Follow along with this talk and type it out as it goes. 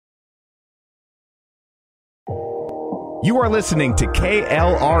You are listening to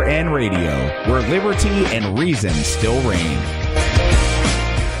KLRN Radio, where liberty and reason still reign.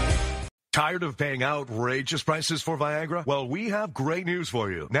 Tired of paying outrageous prices for Viagra? Well, we have great news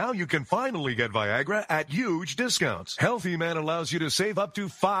for you. Now you can finally get Viagra at huge discounts. Healthy Man allows you to save up to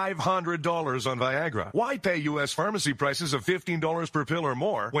 $500 on Viagra. Why pay U.S. pharmacy prices of $15 per pill or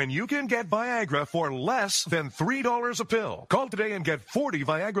more when you can get Viagra for less than $3 a pill? Call today and get 40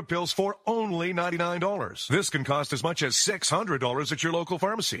 Viagra pills for only $99. This can cost as much as $600 at your local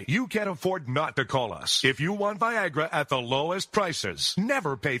pharmacy. You can't afford not to call us. If you want Viagra at the lowest prices,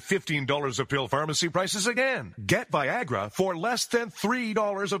 never pay $15 a pill pharmacy prices again. Get Viagra for less than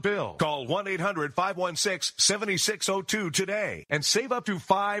 $3 a pill. Call 1-800-516-7602 today and save up to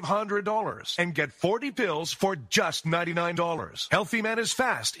 $500 and get 40 pills for just $99. Healthy Man is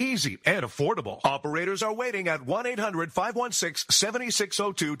fast, easy, and affordable. Operators are waiting at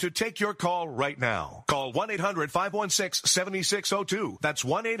 1-800-516-7602 to take your call right now. Call 1-800-516-7602. That's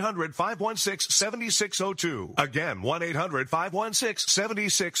 1-800-516-7602. Again,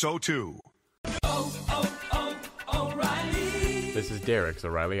 1-800-516-7602. O'Reilly. This is Derek's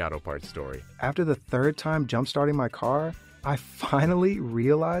O'Reilly Auto Parts story. After the third time jump-starting my car, I finally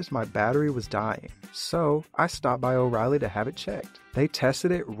realized my battery was dying. So I stopped by O'Reilly to have it checked. They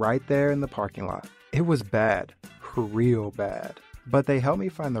tested it right there in the parking lot. It was bad, real bad. But they helped me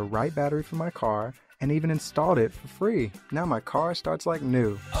find the right battery for my car and even installed it for free. Now my car starts like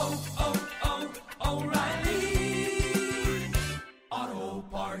new. O'Reilly Auto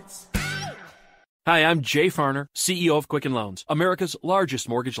Parts. Hi, I'm Jay Farner, CEO of Quicken Loans, America's largest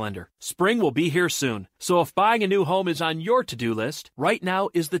mortgage lender. Spring will be here soon, so if buying a new home is on your to-do list, right now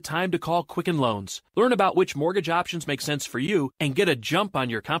is the time to call Quicken Loans. Learn about which mortgage options make sense for you and get a jump on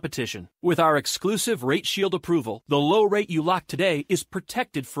your competition. With our exclusive Rate Shield approval, the low rate you lock today is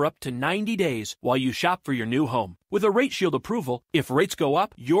protected for up to 90 days while you shop for your new home. With a Rate Shield approval, if rates go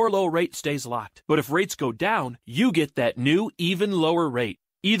up, your low rate stays locked. But if rates go down, you get that new, even lower rate.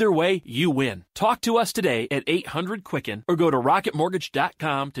 Either way, you win. Talk to us today at 800-QUICKEN or go to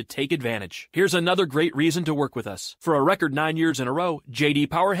rocketmortgage.com to take advantage. Here's another great reason to work with us. For a record 9 years in a row, J.D.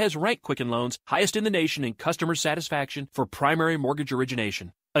 Power has ranked Quicken Loans highest in the nation in customer satisfaction for primary mortgage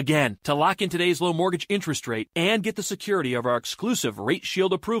origination. Again, to lock in today's low mortgage interest rate and get the security of our exclusive Rate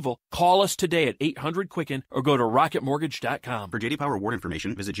Shield approval, call us today at 800-QUICKEN or go to rocketmortgage.com. For J.D. Power award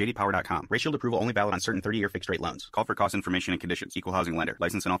information, visit jdpower.com. Rate Shield approval only valid on certain 30-year fixed-rate loans. Call for cost information and conditions. Equal housing lender.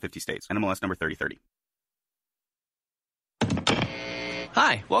 License in all 50 states. NMLS number 3030.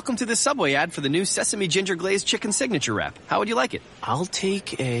 Hi, welcome to the Subway ad for the new Sesame Ginger Glazed Chicken Signature Wrap. How would you like it? I'll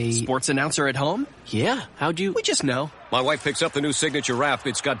take a... Sports announcer at home? Yeah, how'd you... We just know. My wife picks up the new Signature Wrap.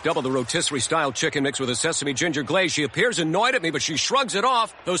 It's got double the rotisserie-style chicken mixed with a sesame ginger glaze. She appears annoyed at me, but she shrugs it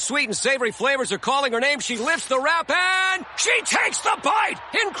off. Those sweet and savory flavors are calling her name. She lifts the wrap and... she takes the bite!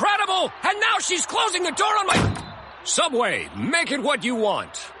 Incredible! And now she's closing the door on my... Subway, make it what you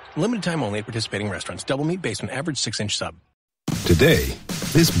want. Limited time only at participating restaurants. Double meat based on average 6-inch sub. Today,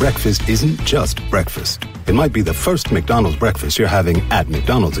 this breakfast isn't just breakfast. It might be the first McDonald's breakfast you're having at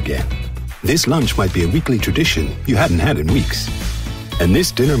McDonald's again. This lunch might be a weekly tradition you hadn't had in weeks. And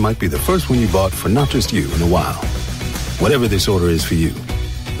this dinner might be the first one you bought for not just you in a while. Whatever this order is for you,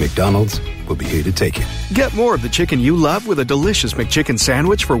 McDonald's will be here to take it. Get more of the chicken you love with a delicious McChicken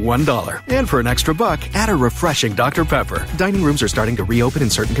sandwich for $1. And for an extra $1, add a refreshing Dr. Pepper. Dining rooms are starting to reopen in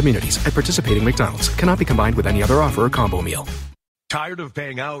certain communities at participating McDonald's. Cannot be combined with any other offer or combo meal. Tired of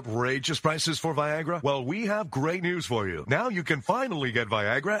paying outrageous prices for Viagra? Well, we have great news for you. Now you can finally get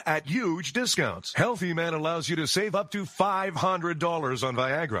Viagra at huge discounts. Healthy Man allows you to save up to $500 on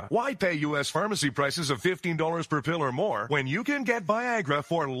Viagra. Why pay U.S. pharmacy prices of $15 per pill or more when you can get Viagra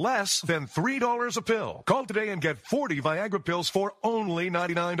for less than $3 a pill? Call today and get 40 Viagra pills for only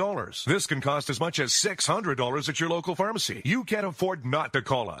 $99. This can cost as much as $600 at your local pharmacy. You can't afford not to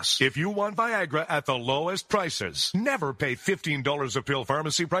call us. If you want Viagra at the lowest prices, never pay $15 a pill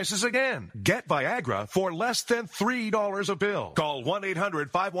pharmacy prices again. Get Viagra for less than $3 a pill. Call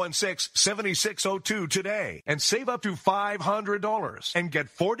 1-800-516-7602 today and save up to $500 and get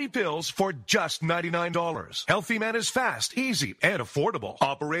 40 pills for just $99. Healthy Man is fast, easy, and affordable.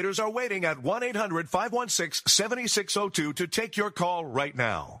 Operators are waiting at 1-800-516-7602 to take your call right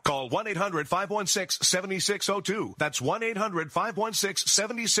now. Call 1-800-516-7602. That's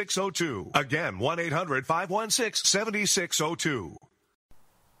 1-800-516-7602. Again, 1-800-516-7602.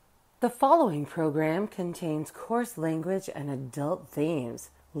 The following program contains coarse language and adult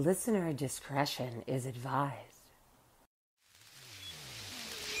themes. Listener discretion is advised.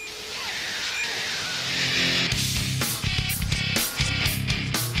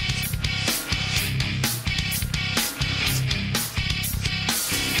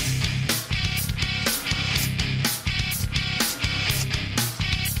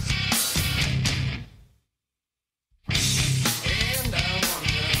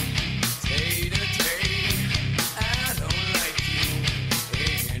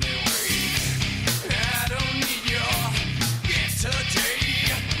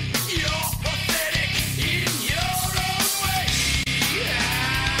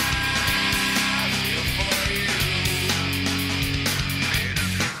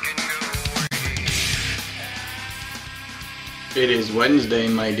 It is Wednesday,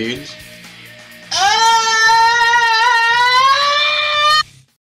 my dudes.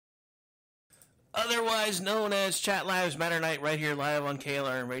 Otherwise known as Chat Lives Matter Night, right here live on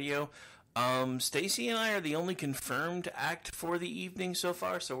KLRN Radio. Stacy and I are the only confirmed act for the evening so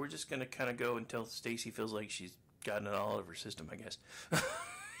far, so we're just going to kind of go until Stacy feels like she's gotten it all of her system, I guess.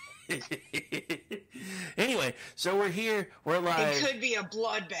 Anyway, so we're here, we're live. It could be a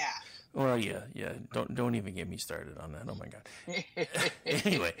bloodbath. Well, yeah. Don't even get me started on that. Oh my God.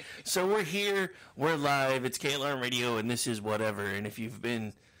 Anyway, so we're here, we're live. It's KLRN Radio, and this is Whatver. And if you've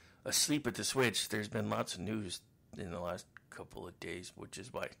been asleep at the switch, there's been lots of news in the last couple of days, which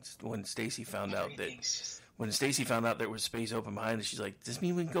is why when Stacy found out there was space open behind us, she's like, "Does this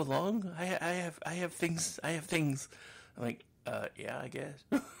mean we can go long? I have things. I'm like, yeah, I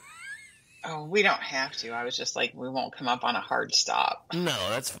guess." Oh, we don't have to. I was just like, we won't come up on a hard stop. No,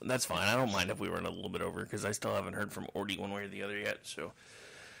 that's fine. I don't mind if we run a little bit over, because I still haven't heard from Orty one way or the other yet. So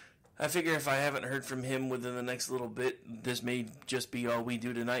I figure if I haven't heard from him within the next little bit, this may just be all we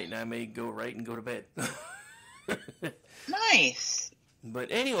do tonight, and I may go right and go to bed. Nice. But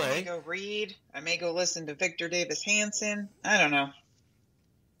anyway, I may go read. I may go listen to Victor Davis Hanson. I don't know.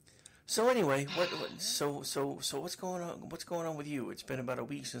 So anyway, so what's going on? What's going on with you? It's been about a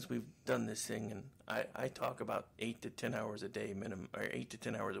week since we've done this thing, and I talk about 8 to 10 hours a day minimum, or 8 to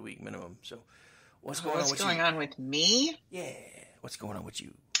 10 hours a week minimum. So what's going on with me? Yeah, what's going on with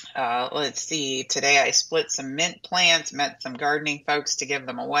you? Let's see. Today I split some mint plants, met some gardening folks to give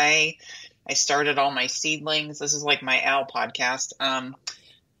them away. I started all my seedlings. This is like my Al podcast. I'm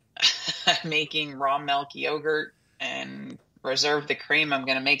making raw milk yogurt and reserve the cream. I'm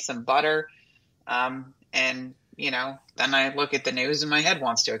going to make some butter. And, then I look at the news and my head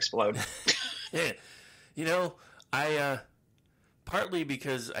wants to explode. Yeah. I, partly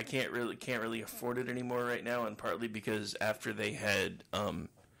because I can't really afford it anymore right now. And partly because after they had,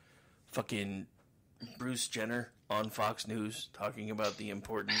 fucking Bruce Jenner on Fox News talking about the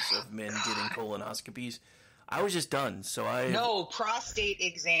importance of men getting colonoscopies, I was just done. So No, prostate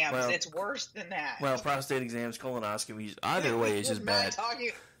exams. It's worse than that. Well, prostate exams, colonoscopies, either way is just bad.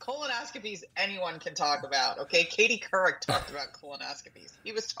 Colonoscopies anyone can talk about, okay? Katie Couric talked about colonoscopies.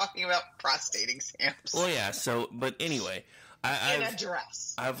 He was talking about prostate exams. Well, yeah, but anyway,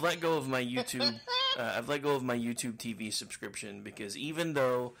 I've let go of my YouTube YouTube TV subscription, because even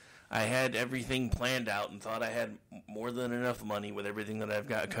though I had everything planned out and thought I had more than enough money with everything that I've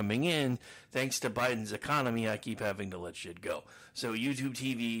got coming in, thanks to Biden's economy, I keep having to let shit go. So YouTube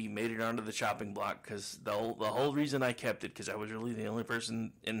TV made it onto the chopping block, because the whole reason I kept it, because I was really the only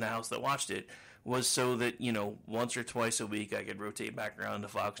person in the house that watched it, was so that, once or twice a week I could rotate back around to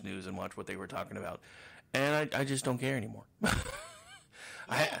Fox News and watch what they were talking about. And I just don't care anymore.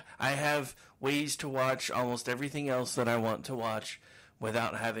 I have ways to watch almost everything else that I want to watch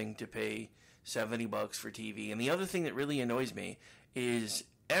without having to pay $70 for TV. And the other thing that really annoys me is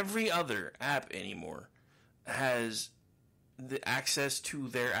every other app anymore has the access to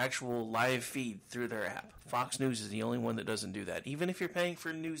their actual live feed through their app. Fox News is the only one that doesn't do that. Even if you're paying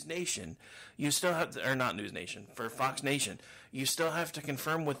for News Nation, you still have to, or not News Nation, for Fox Nation, you still have to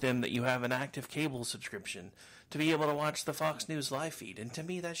confirm with them that you have an active cable subscription to be able to watch the Fox News live feed. And to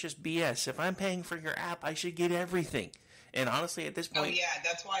me, that's just BS. If I'm paying for your app, I should get everything. And honestly, at this point... Oh, yeah,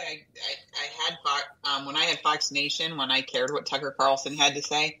 that's why I had Fox... when I had Fox Nation, when I cared what Tucker Carlson had to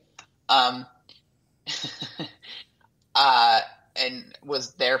say, and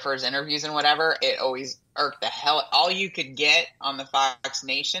was there for his interviews and whatever, it always irked the hell... All you could get on the Fox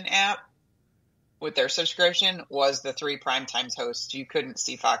Nation app with their subscription was the 3 Primetimes hosts. You couldn't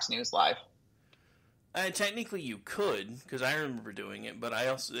see Fox News live. Technically, you could, because I remember doing it, but I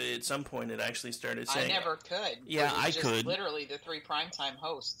also, at some point, it actually started saying... I never could. Yeah, I could. Literally the 3 Primetime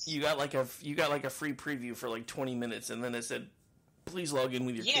hosts. You got like a free preview for like 20 minutes, and then it said, please log in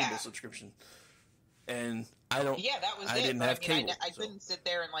with your cable subscription. And I don't... Yeah, that was it. I didn't have cable. I couldn't sit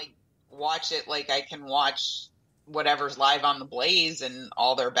there and watch it like I can watch whatever's live on the Blaze and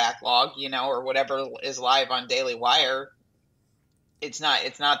all their backlog, or whatever is live on Daily Wire. It's not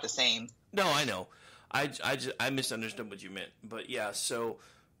the same. No, I know. I misunderstood what you meant. But yeah, so,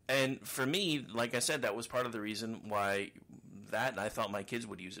 and for me, like I said, that was part of the reason why and I thought my kids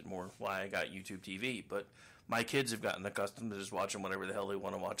would use it more, why I got YouTube TV. But my kids have gotten accustomed to just watching whatever the hell they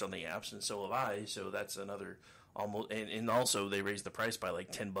want to watch on the apps, and so have I. So that's another almost, and also they raised the price by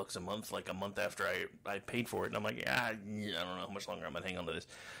like $10 a month, like a month after I paid for it. And I'm like, I don't know how much longer I'm going to hang on to this.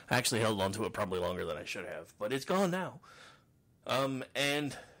 I actually held on to it probably longer than I should have, but it's gone now.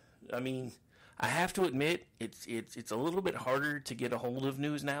 And I mean, I have to admit, it's a little bit harder to get a hold of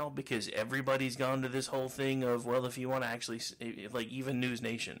news now because everybody's gone to this whole thing of, well, if you want to actually, like even News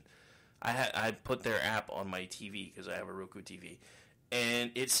Nation, I put their app on my TV because I have a Roku TV.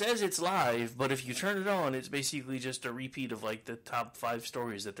 And it says it's live, but if you turn it on, it's basically just a repeat of like the top 5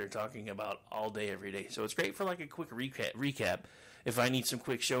 stories that they're talking about all day, every day. So it's great for like a quick recap if I need some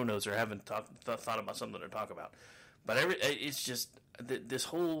quick show notes or haven't thought about something to talk about. But it's just this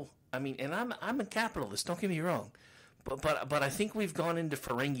whole. I mean, and I'm a capitalist. Don't get me wrong, but I think we've gone into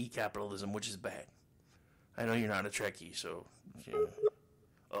Ferengi capitalism, which is bad. I know you're not a Trekkie, so. Yeah.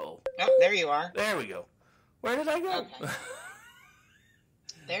 Oh, there you are. There we go. Where did I go? Okay.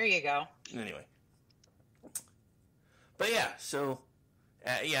 There you go. Anyway. But yeah, so,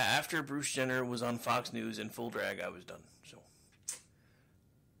 after Bruce Jenner was on Fox News in full drag, I was done, so.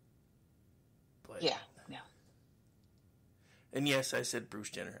 But, yeah, no. And yes, I said Bruce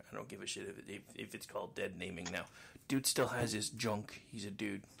Jenner. I don't give a shit if it's called dead naming now. Dude still has his junk. He's a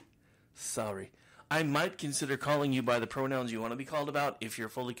dude. Sorry. I might consider calling you by the pronouns you want to be called about if you're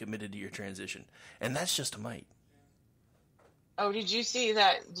fully committed to your transition. And that's just a might. Oh, did you see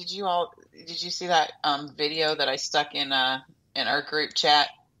that? Did you see that video that I stuck in our group chat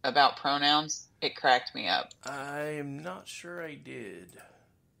about pronouns? It cracked me up. I'm not sure I did.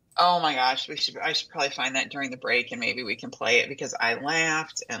 Oh my gosh, I should probably find that during the break and maybe we can play it because I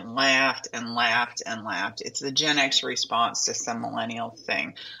laughed and laughed and laughed and laughed. It's the Gen X response to some millennial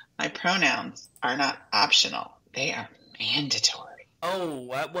thing. My pronouns are not optional. They are mandatory. Oh,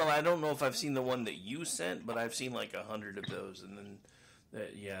 well, I don't know if I've seen the one that you sent, but I've seen like 100 of those. And then,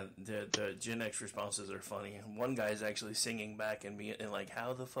 the Gen X responses are funny. One guy's actually singing back and being like,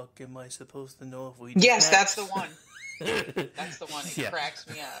 how the fuck am I supposed to know if we do Yes, that? that's the one. That's the one. It cracks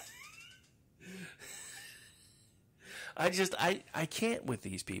me up. I can't with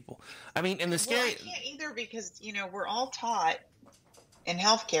these people. I mean, and the scary... Well, I can't either because, we're all taught in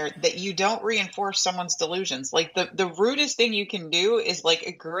healthcare that you don't reinforce someone's delusions. Like the rudest thing you can do is like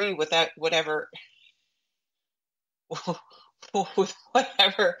agree with that whatever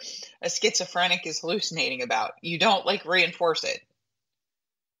a schizophrenic is hallucinating about. You don't like reinforce it.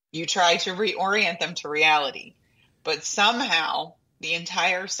 You try to reorient them to reality. But somehow the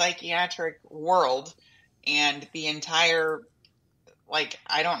entire psychiatric world and the entire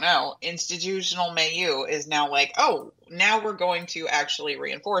institutional milieu is now like, oh, now we're going to actually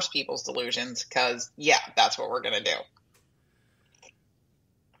reinforce people's delusions because, that's what we're going to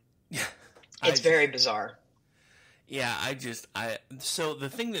do. It's very bizarre. Yeah, so the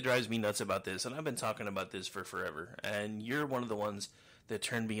thing that drives me nuts about this, and I've been talking about this for forever, and you're one of the ones that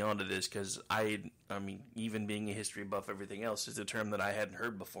turned me onto this because I mean, even being a history buff, everything else is a term that I hadn't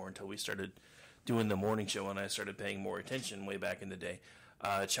heard before until we started doing the morning show and I started paying more attention way back in the day.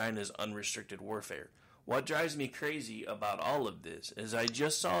 China's unrestricted warfare. What drives me crazy about all of this is I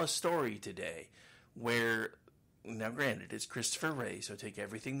just saw a story today where, now granted, it's Christopher Wray, so take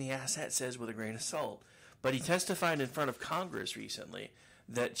everything the asshat says with a grain of salt, but he testified in front of Congress recently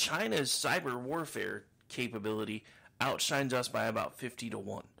that China's cyber warfare capability outshines us by about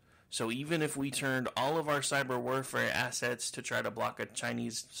 50-1. So even if we turned all of our cyber warfare assets to try to block a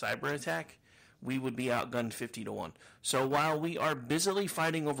Chinese cyber attack, we would be outgunned 50-1. So while we are busily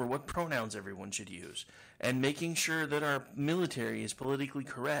fighting over what pronouns everyone should use and making sure that our military is politically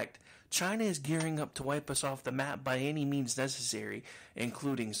correct, China is gearing up to wipe us off the map by any means necessary,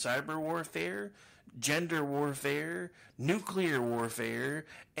 including cyber warfare, gender warfare, nuclear warfare,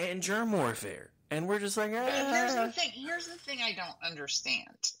 and germ warfare. And we're just like, Here's the thing I don't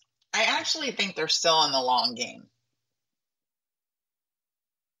understand. I actually think they're still in the long game.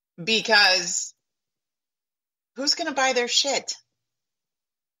 Because who's going to buy their shit?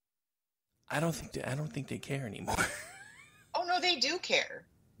 I don't think they care anymore. Oh no, they do care.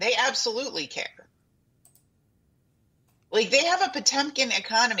 They absolutely care. Like, they have a Potemkin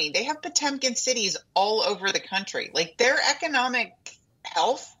economy. They have Potemkin cities all over the country. Like, their economic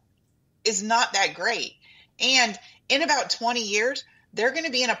health is not that great. And in about 20 years, they're going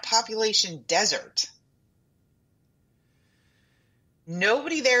to be in a population desert.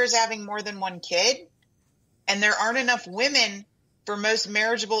 Nobody there is having more than one kid, and there aren't enough women for most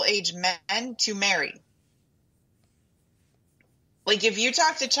marriageable age men to marry. Like, if you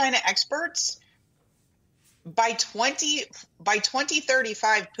talk to China experts, by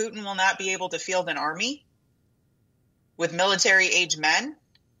 2035, Putin will not be able to field an army with military age men,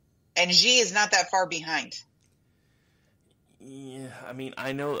 and Xi is not that far behind. Yeah, I mean,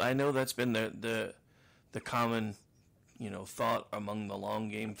 I know that's been the common, thought among the long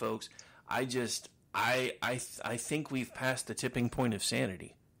game folks. I think we've passed the tipping point of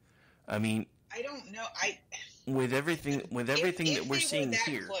sanity. I mean, I don't know. With everything that we're seeing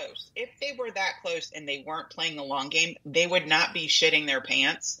here. If they were that close and they weren't playing the long game, they would not be shitting their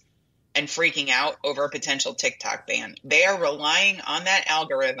pants and freaking out over a potential TikTok ban. They are relying on that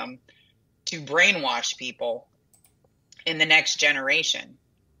algorithm to brainwash people in the next generation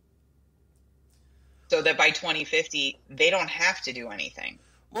so that by 2050, they don't have to do anything.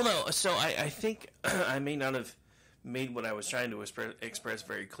 Well, no. So I think I may not have made what I was trying to express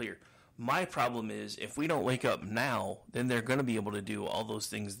very clear. My problem is, if we don't wake up now, then they're going to be able to do all those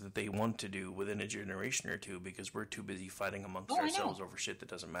things that they want to do within a generation or two because we're too busy fighting amongst ourselves over shit that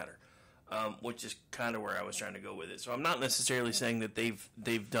doesn't matter. Which is kind of where I was trying to go with it. So I'm not necessarily saying that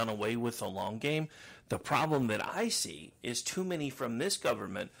they've done away with the long game. The problem that I see is too many from this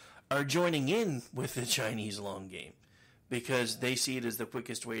government are joining in with the Chinese long game because they see it as the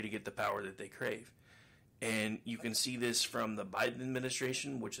quickest way to get the power that they crave. And you can see this from the Biden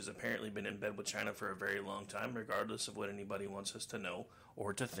administration, which has apparently been in bed with China for a very long time, regardless of what anybody wants us to know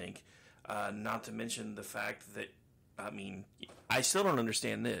or to think. Not to mention the fact that, I still don't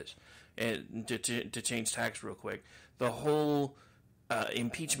understand this. And to change tax real quick, the whole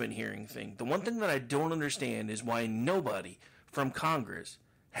impeachment hearing thing. The one thing that I don't understand is why nobody from Congress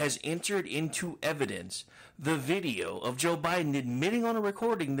has entered into evidence the video of Joe Biden admitting on a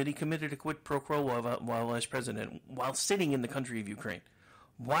recording that he committed a quid pro quo while vice president, while sitting in the country of Ukraine.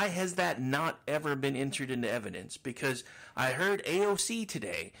 Why has that not ever been entered into evidence? Because I heard AOC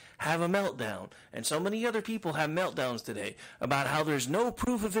today have a meltdown, and so many other people have meltdowns today about how there's no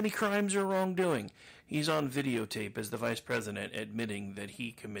proof of any crimes or wrongdoing. He's on videotape as the vice president admitting that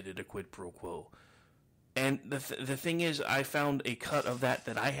he committed a quid pro quo. And the thing is, I found a cut of that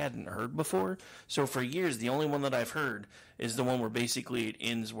I hadn't heard before. So for years, the only one that I've heard is the one where basically it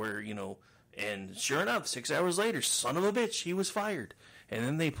ends where, and sure enough, 6 hours later, son of a bitch, he was fired. And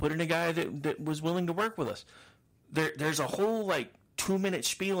then they put in a guy that was willing to work with us. There's a whole, 2-minute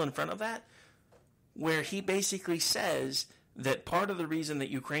spiel in front of that where he basically says that part of the reason that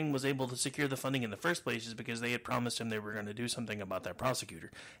Ukraine was able to secure the funding in the first place is because they had promised him they were going to do something about that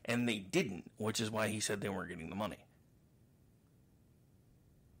prosecutor. And they didn't, which is why he said they weren't getting the money.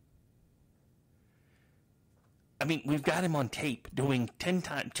 We've got him on tape doing 10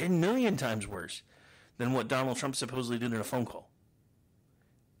 million times worse than what Donald Trump supposedly did in a phone call.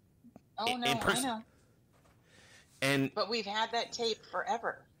 Oh, no, I know. But we've had that tape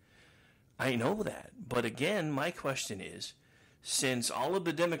forever. I know that. But again, my question is, since all of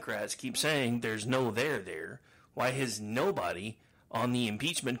the Democrats keep saying there's no there, why has nobody on the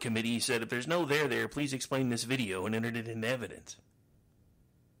impeachment committee said, if there's no there, please explain this video and entered it into evidence?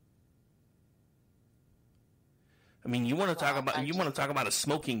 You want to talk about a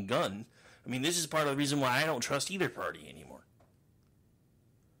smoking gun. This is part of the reason why I don't trust either party anymore.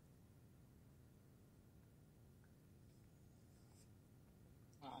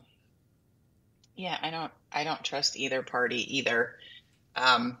 Yeah, I don't trust either party either.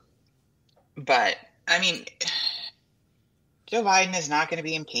 But Joe Biden is not going to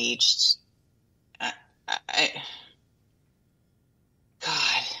be impeached.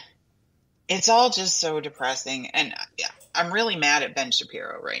 God, it's all just so depressing. And I'm really mad at Ben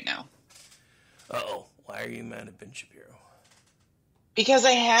Shapiro right now. Uh-oh. Why are you mad at Ben Shapiro? Because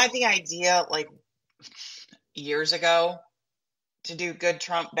I had the idea years ago to do good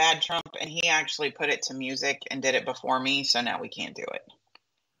Trump, bad Trump, and he actually put it to music and did it before me, so now we can't do it.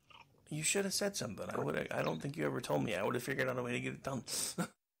 You should have said something. I don't think you ever told me. I would have figured out a way to get it done.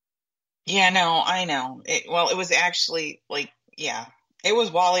 Yeah, no, I know. It was actually, it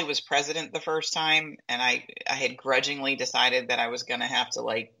was while he was president the first time, and I had grudgingly decided that I was going to have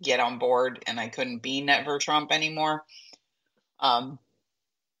to, get on board, and I couldn't be Never Trump anymore.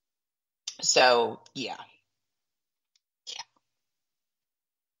 So, yeah.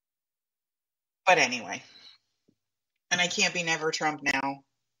 But anyway, and I can't be Never Trump now,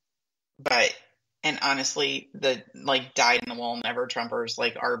 and honestly, the dyed-in-the-wool Never Trumpers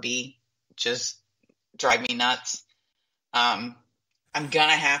like RB just drive me nuts. I'm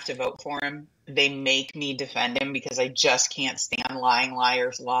gonna have to vote for him. They make me defend him because I just can't stand lying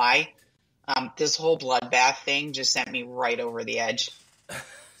liars lie. This whole bloodbath thing just sent me right over the edge.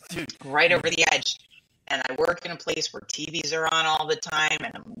 Dude. Right over the edge. And I work in a place where TVs are on all the time,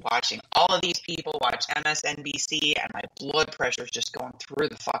 and I'm watching all of these people watch MSNBC, and my blood pressure is just going through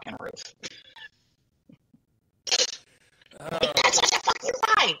the fucking roof. That's such a fucking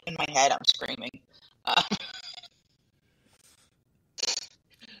lie! In my head, I'm screaming.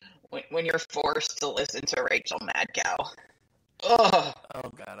 When you're forced to listen to Rachel Madcow. Ugh. Oh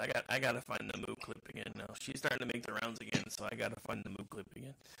God, I gotta find the Moo clip again now. She's starting to make the rounds again, so I gotta find the Moo clip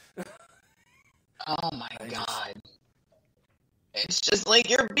again. Oh my God. It's just like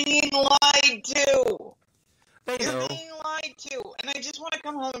you're being lied to. You're being lied to. And I just want to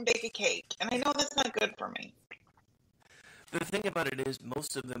come home and bake a cake. And I know that's not good for me. The thing about it is,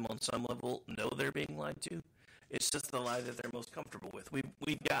 most of them on some level know they're being lied to. It's just the lie that they're most comfortable with.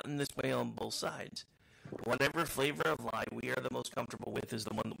 We've gotten this way on both sides. Whatever flavor of lie we are the most comfortable with is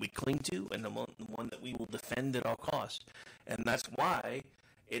the one that we cling to and the one that we will defend at all costs. And that's why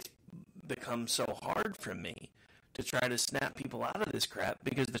it's become so hard for me to try to snap people out of this crap,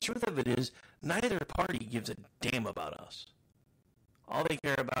 because the truth of it is, neither party gives a damn about us. All they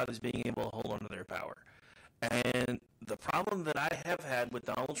care about is being able to hold on to their power. And the problem that I have had with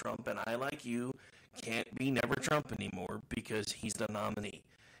Donald Trump, and I, like you, can't be Never Trump anymore because he's the nominee.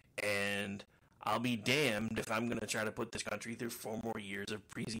 And I'll be damned if I'm going to try to put this country through 4 more years of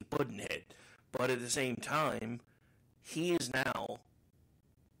Breezy Puddinhead. But at the same time, he is now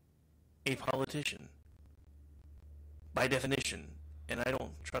a politician, by definition. And I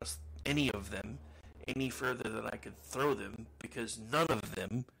don't trust any of them any further than I could throw them, because none of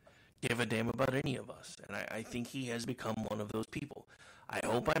them give a damn about any of us. And I think he has become one of those people. I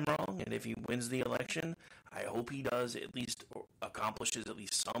hope I'm wrong, and if he wins the election, I hope he does at least, or accomplishes at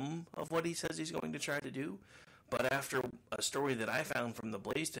least some of what he says he's going to try to do. But after a story that I found from the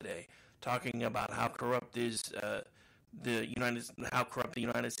Blaze today, talking about how corrupt the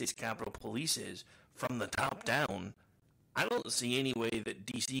United States Capitol Police is from the top down, I don't see any way that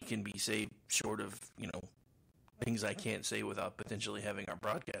DC can be saved, short of, things I can't say without potentially having our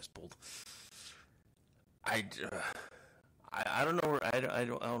broadcast pulled. I don't know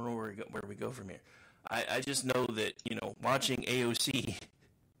where we go from here. I just know that, watching AOC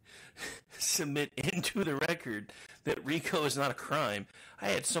submit into the record that Rico is not a crime. I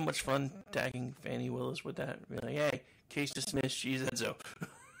had so much fun tagging Fannie Willis with that. Be like, hey, case dismissed, she said so.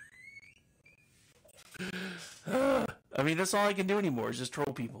 I mean, that's all I can do anymore is just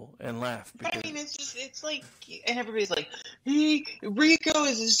troll people and laugh. But I mean, it's like, and everybody's like, hey, Rico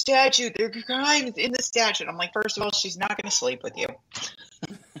is a statute. There are crimes in the statute. I'm like, first of all, she's not going to sleep with you.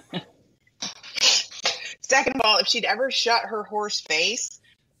 Second of all, if she'd ever shut her horse face,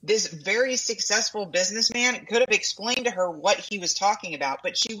 this very successful businessman could have explained to her what he was talking about,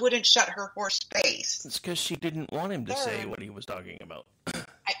 but she wouldn't shut her horse face. It's because she didn't want him to say what he was talking about.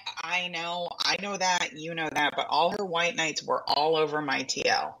 I know that, you know that, but all her white knights were all over my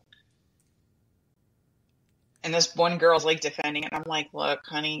TL. And this one girl's like defending it. I'm like, look,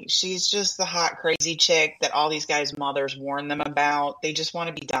 honey, she's just the hot, crazy chick that all these guys' mothers warn them about. They just want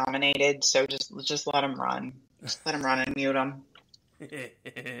to be dominated, so just let them run. Just let them run and mute them.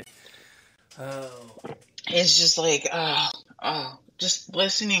 It's just like, just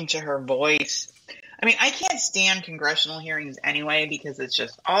listening to her voice. I mean, I can't stand congressional hearings anyway, because it's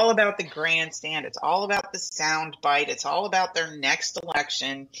just all about the grandstand. It's all about the sound bite. It's all about their next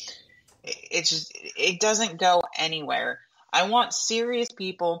election. It doesn't go anywhere. I want serious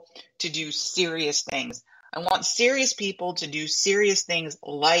people to do serious things. I want serious people to do serious things,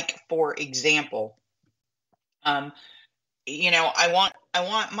 like, for example, I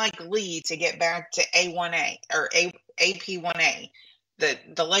want Mike Lee to get back to A1A or AP1A.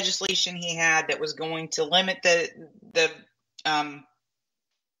 The legislation he had that was going to limit the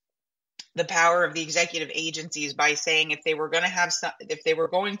power of the executive agencies by saying if they were going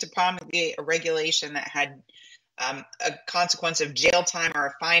to promulgate a regulation that had a consequence of jail time or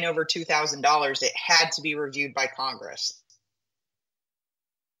a fine over $2,000, it had to be reviewed by Congress.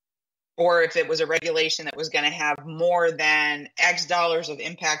 Or if it was a regulation that was going to have more than X dollars of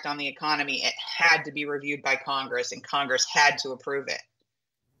impact on the economy, it had to be reviewed by Congress, and Congress had to approve it.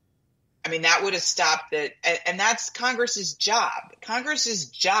 I mean, that would have stopped it. And that's Congress's job. Congress's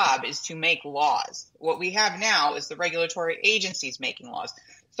job is to make laws. What we have now is the regulatory agencies making laws.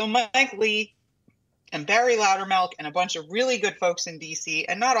 So Mike Lee and Barry Loudermilk and a bunch of really good folks in D.C.,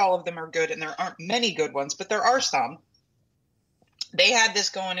 and not all of them are good, and there aren't many good ones, but there are some. They had this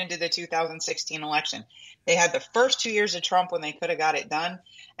going into the 2016 election. They had the first 2 years of Trump when they could have got it done,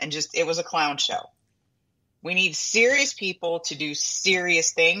 and it was a clown show. We need serious people to do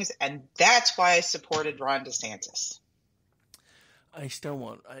serious things, and that's why I supported Ron DeSantis.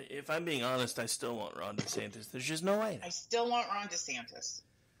 If I'm being honest, I still want Ron DeSantis. There's just no way. I still want Ron DeSantis.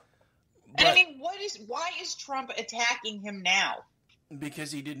 And I mean, why is Trump attacking him now?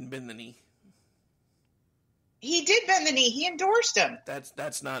 Because he didn't bend the knee. He did bend the knee. He endorsed him.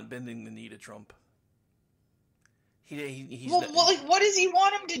 That's not bending the knee to Trump. What does he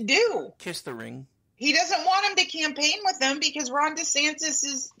want him to do? Kiss the ring. He doesn't want him to campaign with him because Ron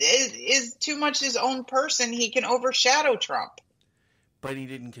DeSantis is too much his own person. He can overshadow Trump. But he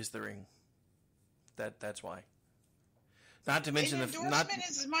didn't kiss the ring. That's why. Not to mention An endorsement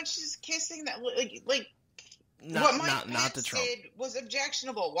is as much as kissing that what Mike Pence did was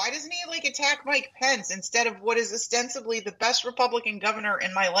objectionable. Why doesn't he attack Mike Pence instead of what is ostensibly the best Republican governor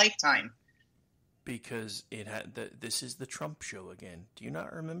in my lifetime? Because this is the Trump show again. Do you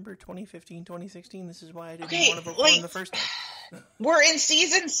not remember 2015, 2016? This is why I didn't want to vote for him the first time. We're in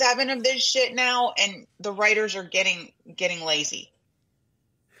season 7 of this shit now, and the writers are getting lazy.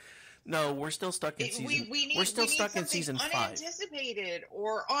 No, we're still stuck in season. We're still stuck in season 5. Unanticipated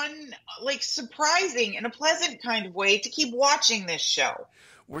or surprising in a pleasant kind of way to keep watching this show.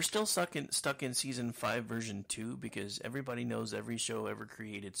 We're still stuck in season 5 version 2 because everybody knows every show ever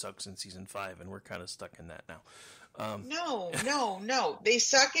created sucks in season 5, and we're kind of stuck in that now. No. They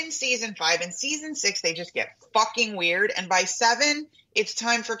suck in season 5. In season 6, they just get fucking weird, and by 7, it's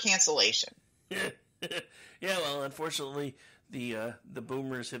time for cancellation. Yeah, well, unfortunately, the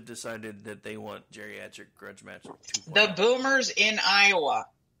boomers have decided that they want geriatric grudge match 2.0. The boomers in Iowa.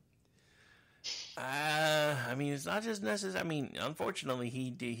 I mean, it's not just necessary. I mean, unfortunately,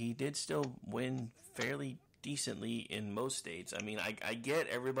 he did still win fairly decently in most states. I mean, I get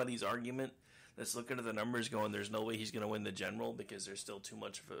everybody's argument that's looking at the numbers going, there's no way he's going to win the general because there's still too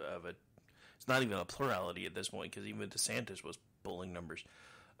much of a it's not even a plurality at this point because even DeSantis was pulling numbers.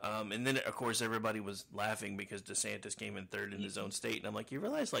 And then, of course, everybody was laughing because DeSantis came in third in his own state. And I'm like, you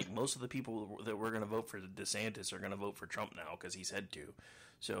realize, most of the people that were going to vote for DeSantis are going to vote for Trump now because he said to.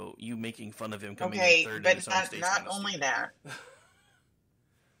 So you making fun of him coming in third in his own state. Not only that.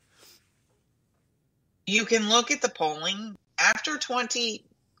 You can look at the polling after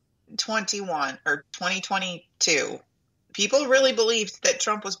 2021 or 2022. People really believed that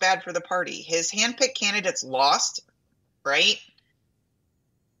Trump was bad for the party. His handpicked candidates lost, right?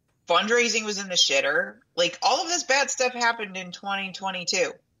 Fundraising was in the shitter. All of this bad stuff happened in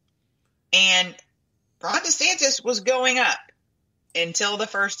 2022. And Ron DeSantis was going up until the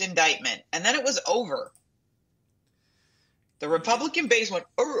first indictment. And then it was over. The Republican base went,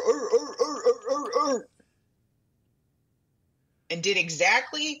 and did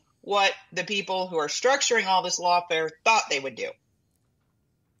exactly what the people who are structuring all this lawfare thought they would do.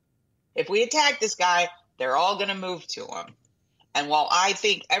 If we attack this guy, they're all going to move to him. And while I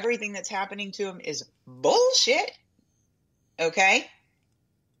think everything that's happening to him is bullshit, okay,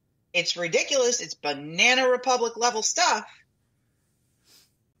 it's ridiculous, it's banana republic level stuff,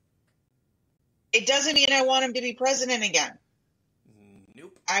 it doesn't mean I want him to be president again.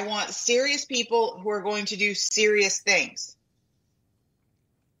 Nope. I want serious people who are going to do serious things.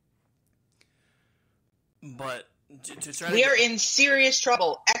 But to try we are in serious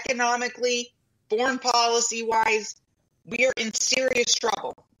trouble economically, foreign policy wise. We are in serious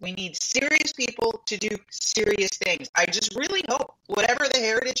trouble. We need serious people to do serious things. I just really hope whatever the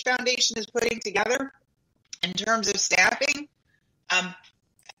Heritage Foundation is putting together in terms of staffing, I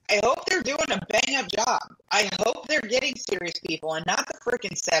hope they're doing a bang-up job. I hope they're getting serious people and not the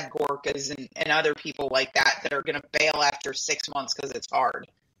freaking Seb Gorkas and other people like that are going to bail after 6 months because it's hard.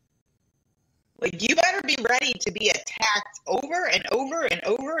 You better be ready to be attacked over and over and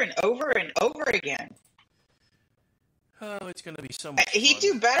over and over and over again. Oh, it's going to be so much fun. He'd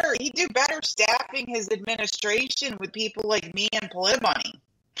do better staffing his administration with people like me and Polid Money.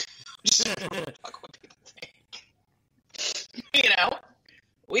 Just fuck what people think.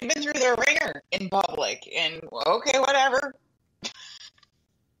 We've been through the ringer in public, and okay, whatever.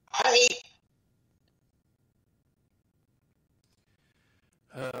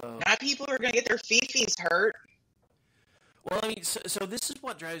 Now people are going to get their fifis hurt. Well, I mean, so this is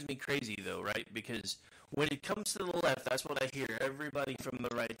what drives me crazy, though, right? Because when it comes to the left, that's what I hear everybody from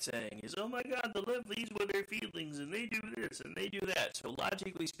the right saying is, oh my God, the left leads with their feelings, and they do this, and they do that. So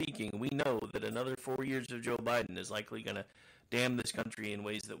logically speaking, we know that another 4 years of Joe Biden is likely going to damn this country in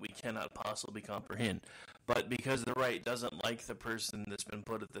ways that we cannot possibly comprehend. But because the right doesn't like the person that's been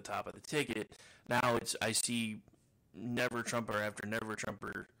put at the top of the ticket, now I see never Trumper after never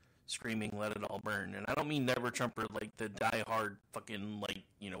Trumper screaming, let it all burn. And I don't mean never Trumper like the diehard fucking,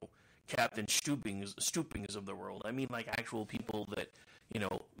 Captain Stoopings of the world. I mean actual people that,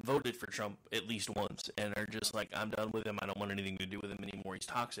 voted for Trump at least once and are just like, I'm done with him. I don't want anything to do with him anymore. He's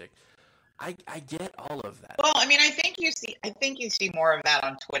toxic. I get all of that. Well, I mean, I think you see more of that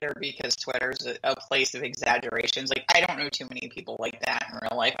on Twitter because Twitter's a place of exaggerations. I don't know too many people like that in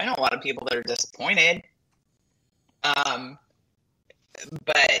real life. I know a lot of people that are disappointed. But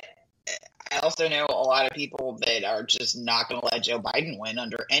I also know a lot of people that are just not going to let Joe Biden win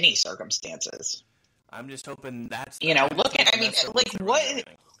under any circumstances. I'm just hoping that's...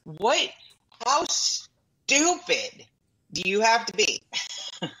 how stupid do you have to be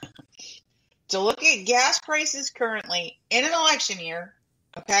to look at gas prices currently in an election year,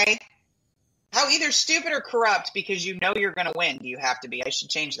 okay? How either stupid or corrupt, because you know you're going to win, you have to be. I should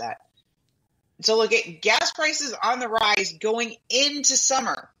change that. To look at gas prices on the rise going into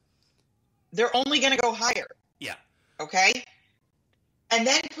summer. They're only going to go higher. Yeah. Okay? And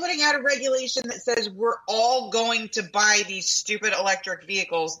then putting out a regulation that says we're all going to buy these stupid electric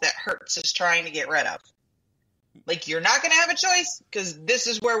vehicles that Hertz is trying to get rid of. Like, you're not going to have a choice because this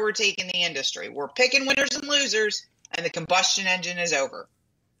is where we're taking the industry. We're picking winners and losers, and the combustion engine is over.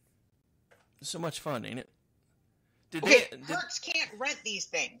 So much fun, ain't it? Hertz can't rent these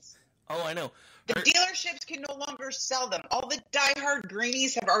things. Oh, I know. The dealerships can no longer sell them. All the diehard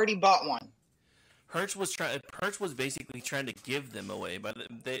greenies have already bought one. Hertz was basically trying to give them away, but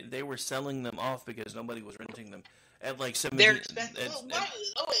they were selling them off because nobody was renting them at like 70. They're expensive.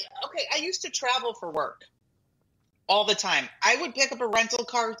 Okay, I used to travel for work all the time. I would pick up a rental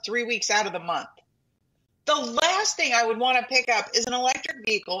car 3 weeks out of the month. The last thing I would want to pick up is an electric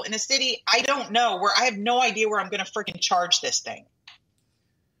vehicle in a city I don't know, where I have no idea where I'm going to freaking charge this thing.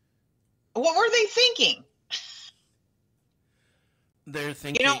 What were they thinking? They're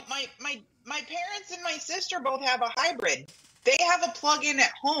thinking... You know, my parents and my sister both have a hybrid. They have a plug-in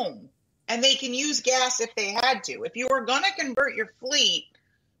at home, and they can use gas if they had to. If you were going to convert your fleet,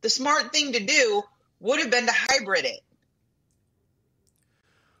 the smart thing to do would have been to hybrid it.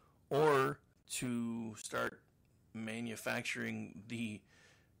 Or to start manufacturing the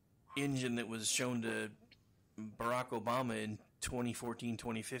engine that was shown to Barack Obama in 2014,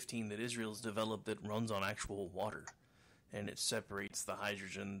 2015 that Israel's developed that runs on actual water. And it separates the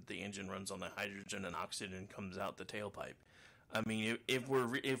hydrogen. The engine runs on the hydrogen, and oxygen comes out the tailpipe. I mean, if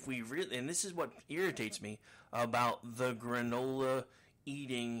we really, and this is what irritates me about the granola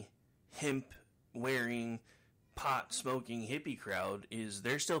eating, hemp wearing, pot smoking hippie crowd, is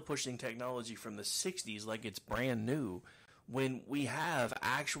they're still pushing technology from the 60s like it's brand new, when we have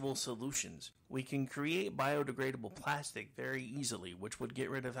actual solutions. We can create biodegradable plastic very easily, which would get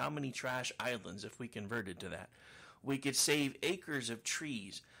rid of how many trash islands if we converted to that. We could save acres of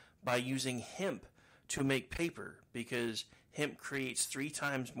trees by using hemp to make paper, because hemp creates 3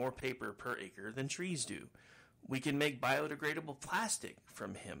 times more paper per acre than trees do. We can make biodegradable plastic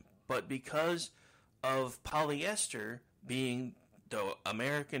from hemp, but because of polyester being the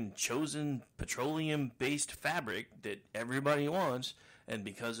American chosen petroleum-based fabric that everybody wants, and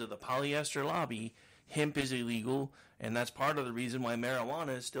because of the polyester lobby, hemp is illegal, and that's part of the reason why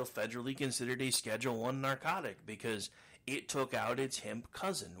marijuana is still federally considered a Schedule I narcotic, because it took out its hemp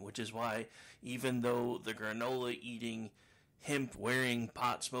cousin, which is why even though the granola-eating, hemp-wearing,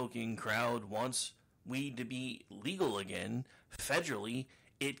 pot-smoking crowd wants weed to be legal again, federally,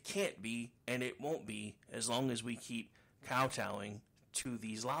 it can't be, and it won't be, as long as we keep kowtowing to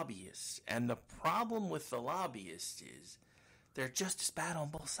these lobbyists. And the problem with the lobbyists is they're just as bad on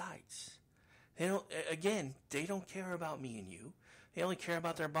both sides. They don't care about me and you. They only care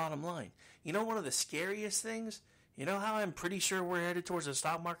about their bottom line. You know, one of the scariest things, you know how I'm pretty sure we're headed towards a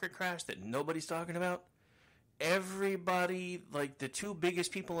stock market crash that nobody's talking about? Everybody, like the 2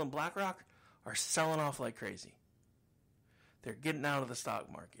 biggest people in BlackRock, are selling off like crazy. They're getting out of the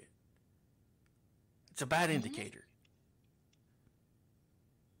stock market. It's a bad indicator.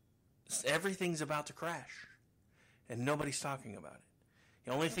 Everything's about to crash, and nobody's talking about it.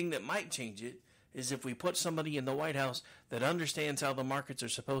 The only thing that might change it is if we put somebody in the White House that understands how the markets are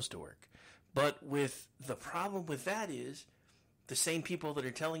supposed to work. But with the problem with that is the same people that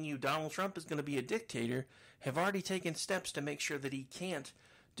are telling you Donald Trump is going to be a dictator have already taken steps to make sure that he can't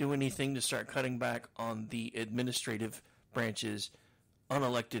do anything to start cutting back on the administrative branch's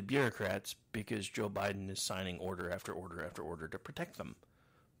unelected bureaucrats, because Joe Biden is signing order after order after order to protect them.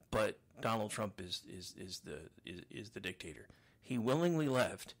 But Donald Trump is the dictator. He willingly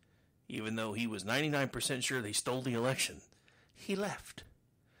left, even though he was 99% sure they stole the election. He left.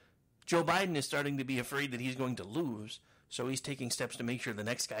 Joe Biden is starting to be afraid that he's going to lose, so he's taking steps to make sure the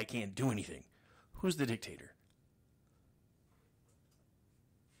next guy can't do anything. Who's the dictator?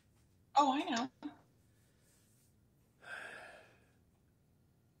 Oh, I know.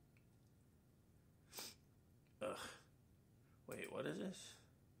 Ugh. Wait, what is this?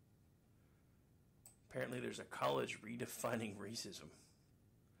 Apparently there's a college redefining racism.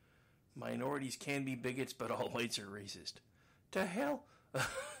 Minorities can be bigots, but all whites are racist. To hell?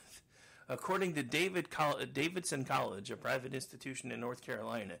 According to Davidson College, a private institution in North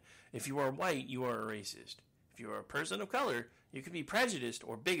Carolina, if you are white, you are a racist. If you are a person of color, you can be prejudiced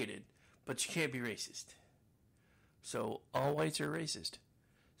or bigoted, but you can't be racist. So all whites are racist.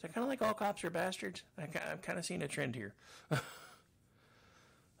 Is that kind of like all cops are bastards? I'm kind of seeing a trend here.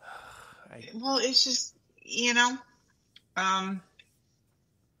 Well, it's just,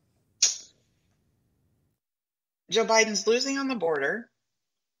 Joe Biden's losing on the border.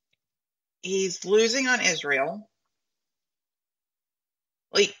 He's losing on Israel.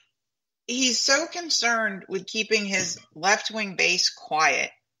 Like, he's so concerned with keeping his left-wing base quiet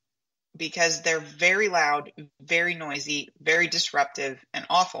because they're very loud, very noisy, very disruptive, and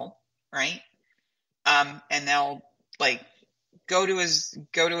awful, right? And they'll go to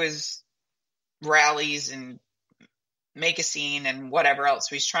his rallies and make a scene and whatever else.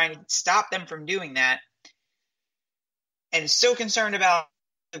 So he's trying to stop them from doing that. And so concerned about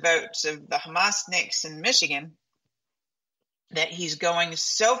the votes of the Hamasniks in Michigan that he's going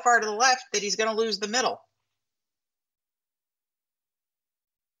so far to the left that he's going to lose the middle.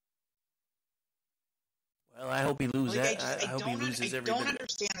 Well, I hope he loses that. I hope he loses every bit. I don't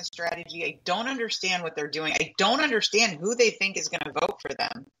understand the strategy. I don't understand what they're doing. I don't understand who they think is going to vote for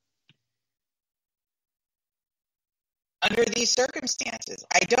them under these circumstances.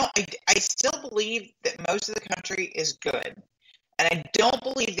 I still believe that most of the country is good. And I don't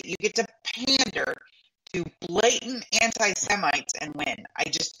believe that you get to pander to blatant anti-Semites and win. I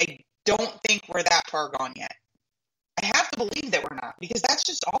don't think we're that far gone yet. I have to believe that we're not, because that's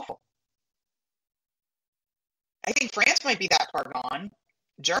just awful. I think France might be that far gone.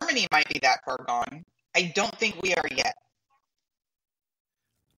 Germany might be that far gone. I don't think we are yet.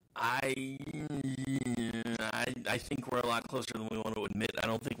 I think we're a lot closer than we want to admit. I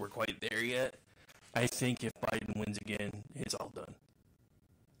don't think we're quite there yet. I think if Biden wins again, it's all done.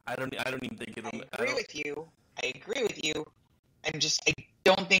 I don't even think it'll. I agree with you. I I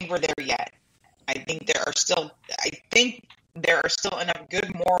don't think we're there yet. I think there are still enough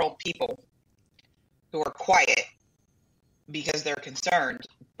good moral people who are quiet because they're concerned,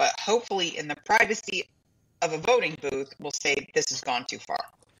 but hopefully in the privacy of a voting booth will say this has gone too far.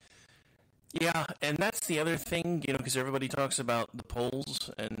 Yeah, and that's the other thing, because everybody talks about the polls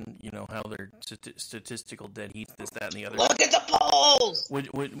and, how they're statistical dead heat, this, that, and the other. Look at the polls!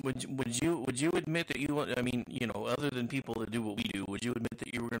 Would you admit that other than people that do what we do, would you admit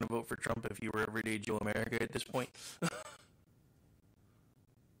that you were going to vote for Trump if you were everyday Joe America at this point?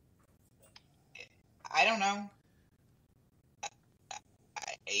 I don't know.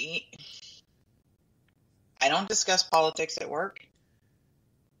 I don't discuss politics at work.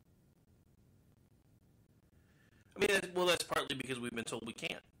 That's partly because we've been told we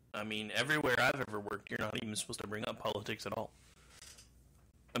can't. Everywhere I've ever worked, you're not even supposed to bring up politics at all.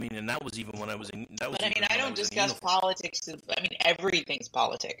 And that was even when I was in. I don't discuss politics. Everything's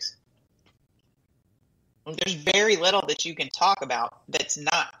politics. There's very little that you can talk about that's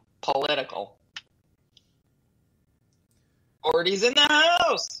not political. Gordy's in the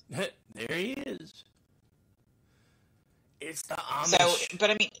house. There he is. It's the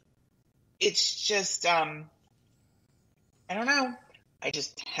Amish. It's just, I don't know. I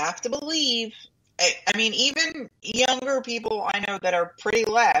just have to believe. Even younger people I know that are pretty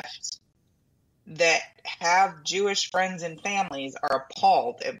left that have Jewish friends and families are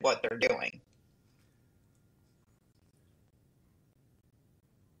appalled at what they're doing.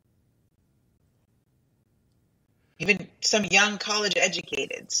 Even some young college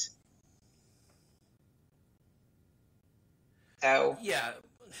educateds. So yeah.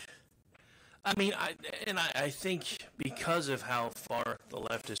 I think because of how far the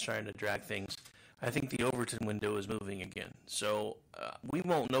left is trying to drag things, I think the Overton window is moving again. So we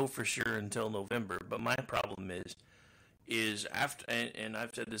won't know for sure until November. But my problem is after, and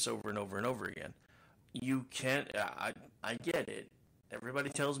I've said this over and over and over again. You can't. I get it. Everybody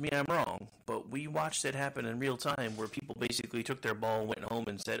tells me I'm wrong, but we watched it happen in real time, where people basically took their ball and went home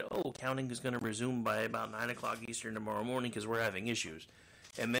and said, "Oh, counting is going to resume by about 9 o'clock Eastern tomorrow morning because we're having issues."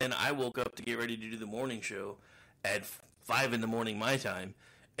 And then I woke up to get ready to do the morning show at 5 in the morning my time,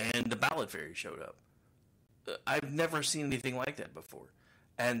 and the ballot fairy showed up. I've never seen anything like that before.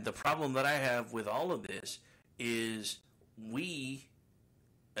 And the problem that I have with all of this is we,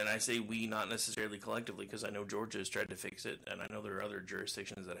 and I say we not necessarily collectively because I know Georgia has tried to fix it, and I know there are other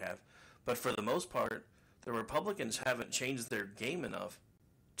jurisdictions that have, but for the most part, the Republicans haven't changed their game enough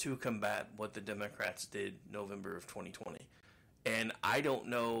to combat what the Democrats did November of 2020. And I don't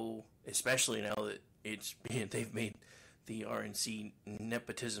know, especially now that they've made the RNC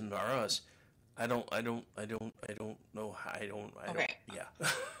nepotism are us. I don't know. Yeah.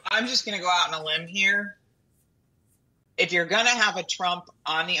 I'm just going to go out on a limb here. If you're going to have a Trump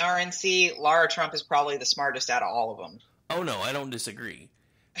on the RNC, Laura Trump is probably the smartest out of all of them. Oh no, I don't disagree.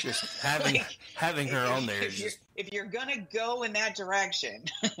 Just having her on there is just... If you're going to go in that direction,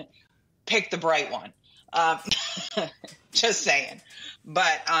 pick the bright one. Just saying.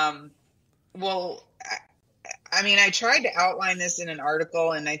 But Well, I mean, I tried to outline this in an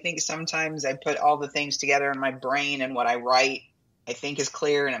article, and I think sometimes I put all the things together in my brain, and what I write I think is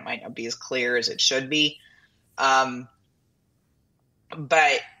clear, and it might not be as clear as it should be. But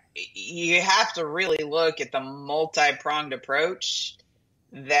you have to really look at the multi-pronged approach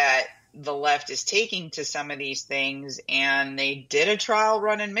that the left is taking to some of these things, and they did a trial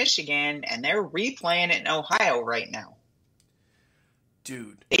run in Michigan, and they're replaying it in Ohio right now.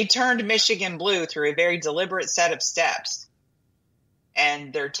 Dude. They turned Michigan blue through a very deliberate set of steps,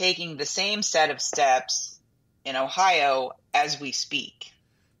 and they're taking the same set of steps in Ohio as we speak.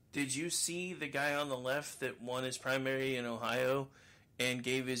 Did you see the guy on the left that won his primary in Ohio and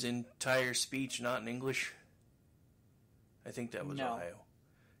gave his entire speech not in English? I think that was Ohio.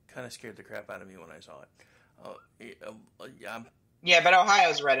 Kind of scared the crap out of me when I saw it. Yeah, but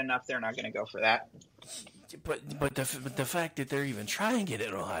Ohio's red enough; they're not going to go for that. But the fact that they're even trying it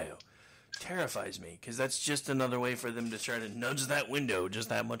in Ohio terrifies me, because that's just another way for them to try to nudge that window just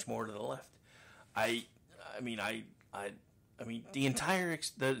that much more to the left. I mean, the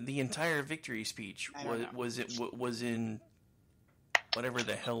entire victory speech was in whatever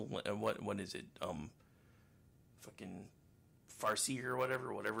the hell, what is it? Fucking Farsi or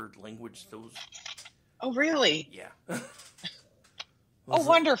whatever language those. Oh, really? Yeah. Oh,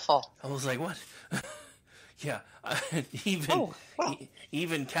 wonderful. I was like, what? Yeah.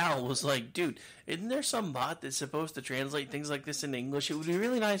 Even Cal was like, dude, isn't there some bot that's supposed to translate things like this into English? It would be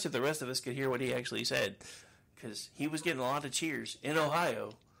really nice if the rest of us could hear what he actually said. Because he was getting a lot of cheers in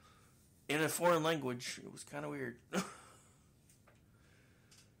Ohio in a foreign language. It was kind of weird.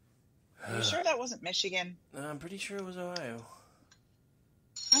 Are you sure that wasn't Michigan? I'm pretty sure it was Ohio.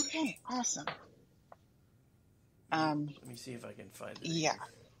 Okay, awesome. Let me see if I can find it. Yeah.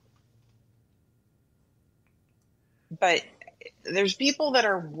 But there's people that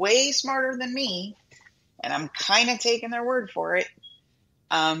are way smarter than me, and I'm kind of taking their word for it.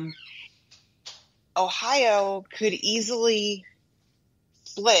 Ohio could easily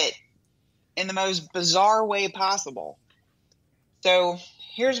split in the most bizarre way possible. So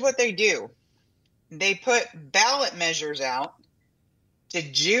here's what they do. They put ballot measures out to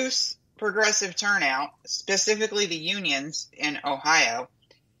juice progressive turnout, specifically the unions in Ohio.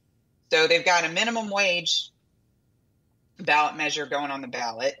 So they've got a minimum wage ballot measure going on the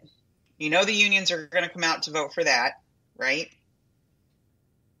ballot. You know the unions are going to come out to vote for that, right?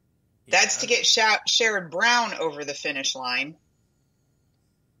 Yeah. That's to get Sherrod Brown over the finish line.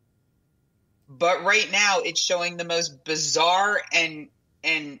 But right now it's showing the most bizarre and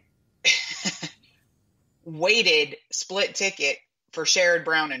weighted split ticket for Sherrod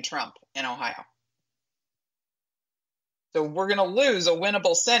Brown and Trump in Ohio. So we're going to lose a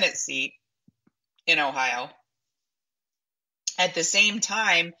winnable Senate seat in Ohio. At the same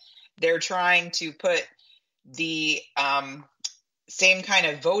time, they're trying to put the same kind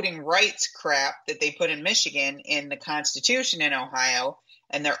of voting rights crap that they put in Michigan in the Constitution in Ohio.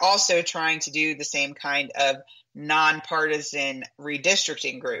 And they're also trying to do the same kind of nonpartisan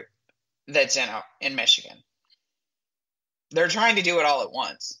redistricting group that's in Michigan. They're trying to do it all at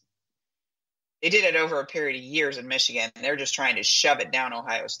once. They did it over a period of years in Michigan, and they're just trying to shove it down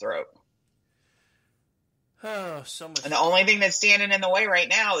Ohio's throat. Oh, so much. And the only thing that's standing in the way right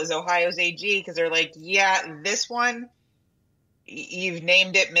now is Ohio's AG, because they're like, yeah, this one, you've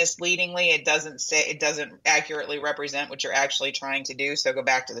named it misleadingly. It doesn't accurately represent what you're actually trying to do. So go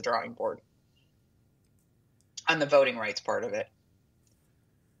back to the drawing board on the voting rights part of it.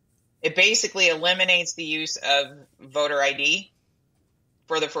 It basically eliminates the use of voter ID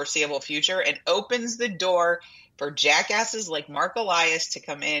for the foreseeable future and opens the door for jackasses like Mark Elias to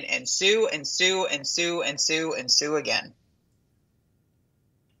come in and sue and sue and sue and sue and sue again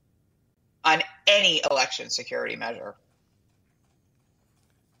on any election security measure.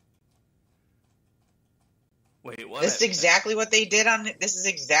 Wait, what? This is exactly what they did on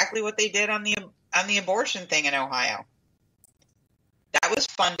the abortion thing in Ohio. That was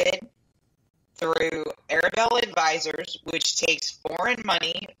funded through Arabella Advisors, which takes foreign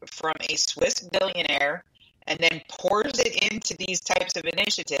money from a Swiss billionaire and then pours it into these types of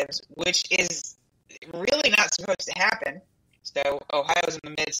initiatives, which is really not supposed to happen. So Ohio's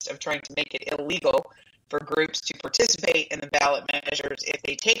in the midst of trying to make it illegal for groups to participate in the ballot measures if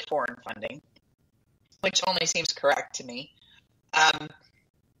they take foreign funding, which only seems correct to me.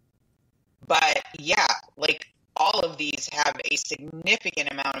 But yeah, like all of these have a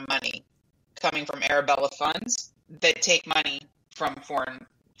significant amount of money coming from Arabella funds that take money from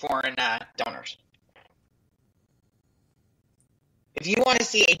foreign donors. If you want to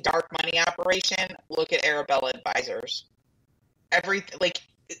see a dark money operation, look at Arabella Advisors.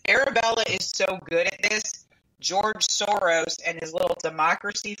 Arabella is so good at this. George Soros and his little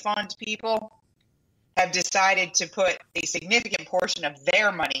democracy fund people have decided to put a significant portion of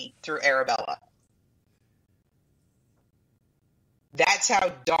their money through Arabella. That's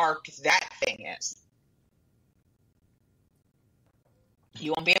how dark that thing is.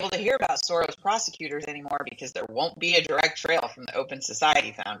 You won't be able to hear about Soros prosecutors anymore because there won't be a direct trail from the Open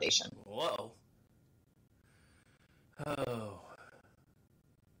Society Foundation. Whoa. Oh.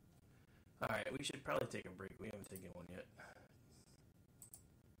 Alright, we should probably take a break. We haven't taken one yet.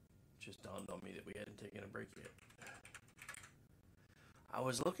 Just dawned on me that we hadn't taken a break yet. I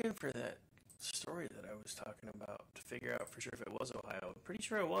was looking for that story that I was talking about to figure out for sure if it was Ohio. I'm pretty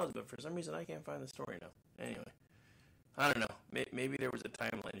sure it was, but for some reason I can't find the story now. Anyway, I don't know. Maybe there was a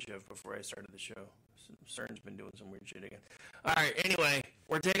timeline shift before I started the show. CERN's been doing some weird shit again. Alright, anyway,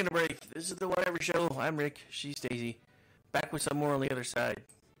 we're taking a break. This is the Whatever Show. I'm Rick. She's Stacy. Back with some more on the other side.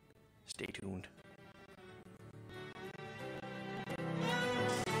 Stay tuned.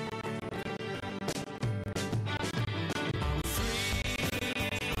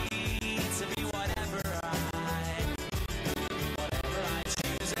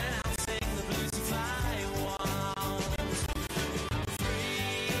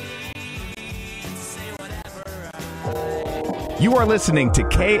 You are listening to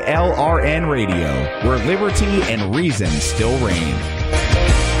KLRN Radio, where liberty and reason still reign.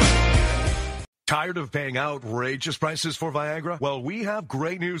 Tired of paying outrageous prices for Viagra? Well, we have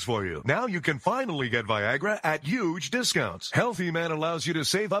great news for you. Now you can finally get Viagra at huge discounts. Healthy Man allows you to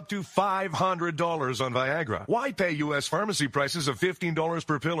save up to $500 on Viagra. Why pay U.S. pharmacy prices of $15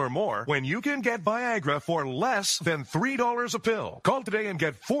 per pill or more when you can get Viagra for less than $3 a pill? Call today and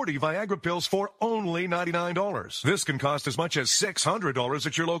get 40 Viagra pills for only $99. This can cost as much as $600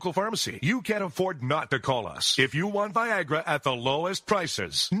 at your local pharmacy. You can't afford not to call us. If you want Viagra at the lowest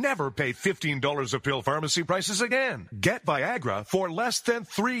prices, never pay $15 a pill pharmacy prices again. Get Viagra for less than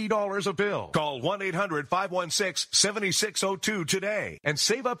 $3 a pill. Call 1-800-516-7602 today and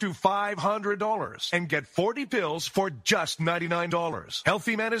save up to $500 and get 40 pills for just $99.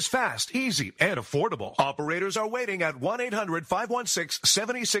 Healthy Man is fast, easy, and affordable. Operators are waiting at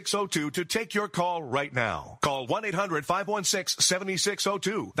 1-800-516-7602 to take your call right now. Call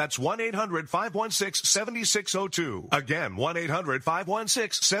 1-800-516-7602. That's 1-800-516-7602. Again,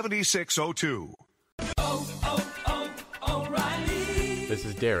 1-800-516-7602. O'Reilly. This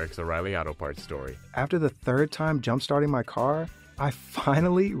is Derek's O'Reilly Auto Parts story. After the third time jump-starting my car, I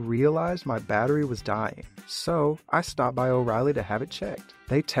finally realized my battery was dying. So I stopped by O'Reilly to have it checked.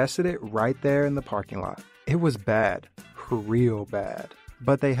 They tested it right there in the parking lot. It was bad, real bad.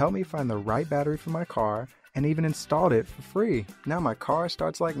 But they helped me find the right battery for my car and even installed it for free. Now my car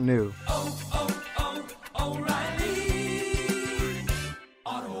starts like new. O'Reilly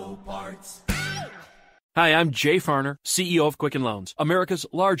Auto Parts. Hi, I'm Jay Farner, CEO of Quicken Loans, America's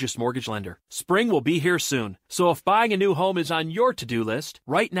largest mortgage lender. Spring will be here soon, so if buying a new home is on your to-do list,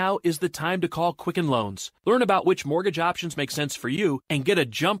 right now is the time to call Quicken Loans. Learn about which mortgage options make sense for you and get a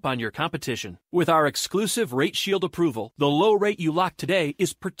jump on your competition. With our exclusive Rate Shield approval, the low rate you lock today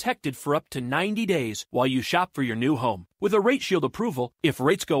is protected for up to 90 days while you shop for your new home. With a Rate Shield approval, if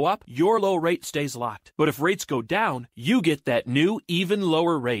rates go up, your low rate stays locked. But if rates go down, you get that new, even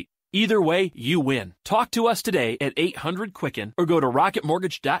lower rate. Either way, you win. Talk to us today at 800-QUICKEN or go to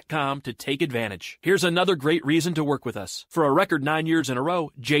rocketmortgage.com to take advantage. Here's another great reason to work with us. For a record 9 years in a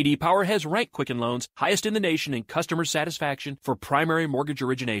row, J.D. Power has ranked Quicken Loans highest in the nation in customer satisfaction for primary mortgage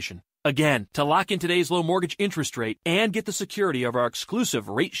origination. Again, to lock in today's low mortgage interest rate and get the security of our exclusive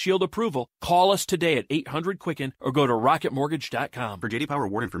Rate Shield approval, call us today at 800-QUICKEN or go to rocketmortgage.com. For JD Power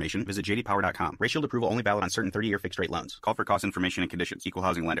award information, visit jdpower.com. Rate Shield approval only valid on certain 30-year fixed-rate loans. Call for cost information and conditions. Equal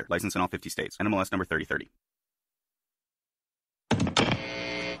housing lender. License in all 50 states. NMLS number 3030.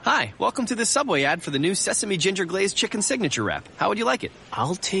 Hi, welcome to the Subway ad for the new Sesame Ginger Glazed Chicken Signature Wrap. How would you like it?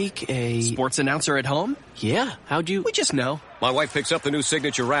 I'll take a... Sports announcer at home? Yeah, how'd you... We just know. My wife picks up the new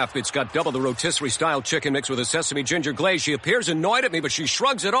Signature Wrap. It's got double the rotisserie-style chicken mixed with a sesame ginger glaze. She appears annoyed at me, but she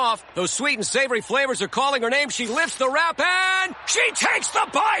shrugs it off. Those sweet and savory flavors are calling her name. She lifts the wrap and... she takes the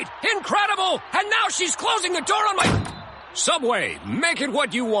bite! Incredible! And now she's closing the door on my... Subway, make it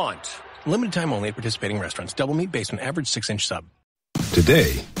what you want. Limited time only at participating restaurants. Double meat basement, average 6-inch sub.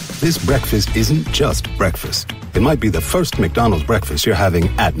 Today, this breakfast isn't just breakfast. It might be the first McDonald's breakfast you're having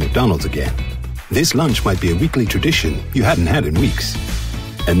at McDonald's again. This lunch might be a weekly tradition you hadn't had in weeks.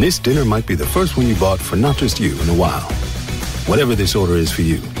 And this dinner might be the first one you bought for not just you in a while. Whatever this order is for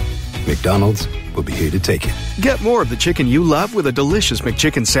you, McDonald's we'll be here to take it. Get more of the chicken you love with a delicious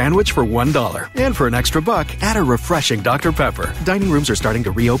McChicken sandwich for $1. And for an extra buck, add a refreshing Dr. Pepper. Dining rooms are starting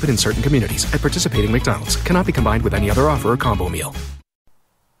to reopen in certain communities. At participating McDonald's. Cannot be combined with any other offer or combo meal.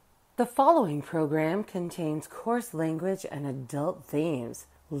 The following program contains coarse language and adult themes.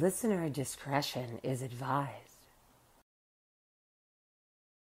 Listener discretion is advised.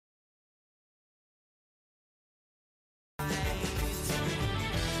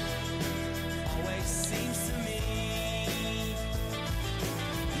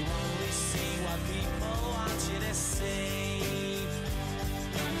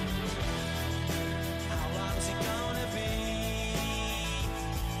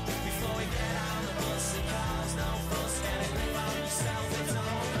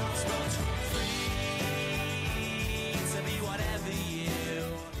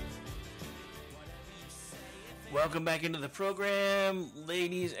 Welcome back into the program,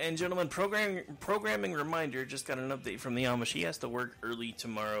 ladies and gentlemen. Programming reminder, just got an update from the Amish. He has to work early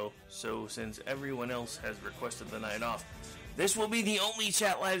tomorrow, so since everyone else has requested the night off, this will be the only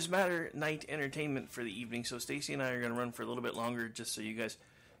Chat Lives Matter night entertainment for the evening. So Stacy and I are going to run for a little bit longer, just so you guys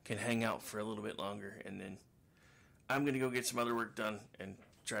can hang out for a little bit longer, and then I'm going to go get some other work done and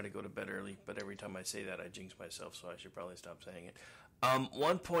try to go to bed early, but every time I say that, I jinx myself, so I should probably stop saying it.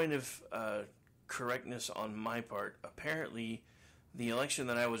 One point of correctness on my part. Apparently, the election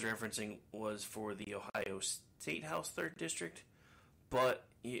that I was referencing was for the Ohio State House 3rd District, but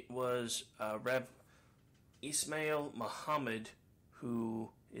it was Rev. Ismail Muhammad,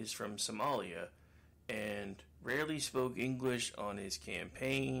 who is from Somalia, and rarely spoke English on his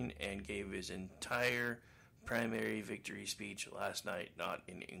campaign, and gave his entire primary victory speech last night not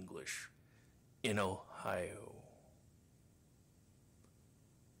in English, in Ohio.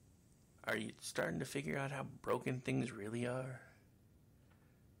 Are you starting to figure out how broken things really are?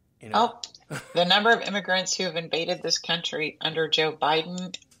 The number of immigrants who have invaded this country under Joe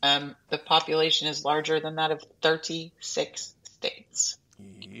Biden, the population is larger than that of 36 states.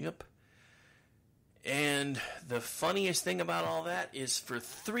 Yep. And the funniest thing about all that is for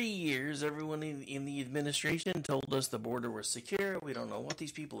 3 years, everyone in the administration told us the border was secure. We don't know what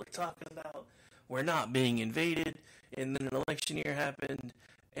these people are talking about. We're not being invaded. And then an election year happened.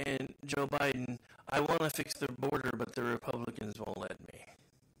 And Joe Biden, I want to fix the border, but the Republicans won't let me.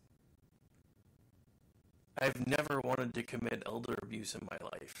 I've never wanted to commit elder abuse in my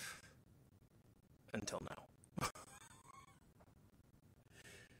life. Until now.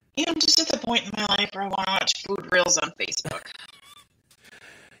 I'm just at the point in my life where I want to watch food reels on Facebook.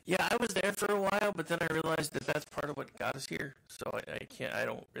 Yeah, I was there for a while, but then I realized that that's part of what got us here. So I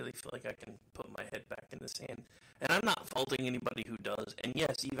don't really feel like I can put my head back in the sand. And I'm not faulting anybody who does. And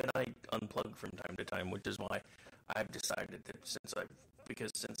yes, even I unplug from time to time, which is why I've decided that since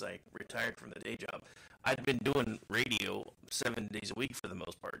I retired from the day job, I've been doing radio 7 days a week for the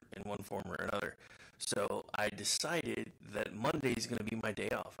most part, in one form or another. So I decided that Monday is going to be my day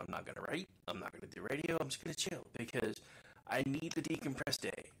off. I'm not going to write. I'm not going to do radio. I'm just going to chill because I need the decompress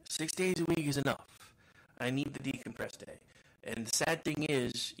day. 6 days a week is enough. I need the decompress day. And the sad thing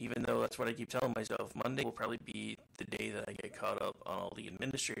is, even though that's what I keep telling myself, Monday will probably be the day that I get caught up on all the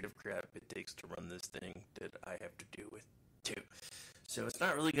administrative crap it takes to run this thing that I have to do with too. So it's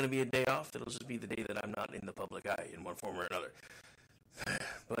not really going to be a day off. It'll just be the day that I'm not in the public eye in one form or another.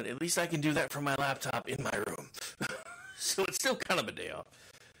 But at least I can do that from my laptop in my room. So it's still kind of a day off.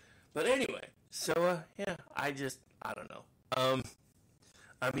 But anyway, so yeah, I don't know.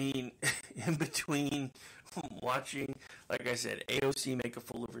 I mean, in between watching, like I said, AOC make a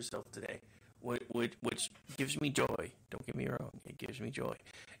fool of herself today, which gives me joy. Don't get me wrong, it gives me joy.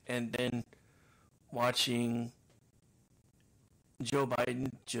 And then watching Joe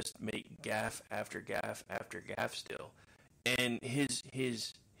Biden just make gaffe after gaffe after gaffe still, and his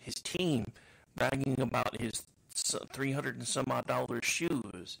team bragging about his $300 and some odd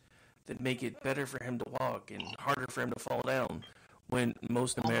shoes that make it better for him to walk and harder for him to fall down when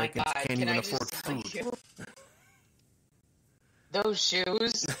most Americans can't even afford food. Those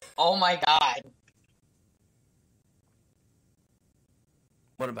shoes, oh my God.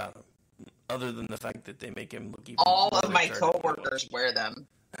 What about them? Other than the fact that they make him look even all of my coworkers wear them.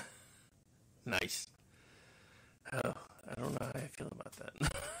 Nice. Oh, I don't know how I feel about that.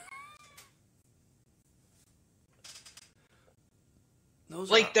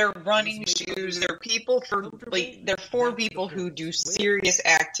 They're running shoes. They're they're for people who do serious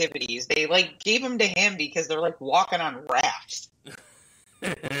activities. They gave them to him because they're walking on rafts.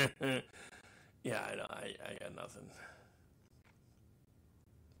 Yeah, I know. I got nothing.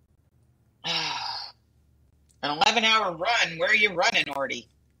 An 11-hour run. Where are you running, Orty?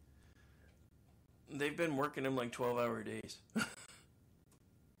 They've been working him like 12-hour days.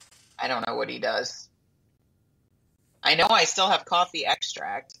 I don't know what he does. I know I still have coffee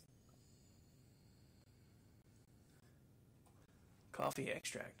extract. Coffee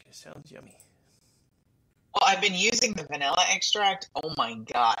extract. It sounds yummy. Well, I've been using the vanilla extract. Oh my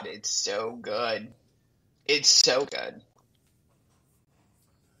god, it's so good. It's so good.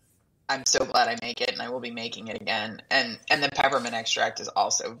 I'm so glad I make it, and I will be making it again. And the peppermint extract is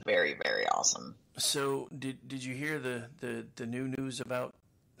also very, very awesome. So, did you hear the new news about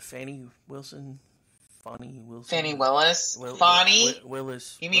Fannie Wilson? Fannie Wilson? Fannie Willis? Fannie?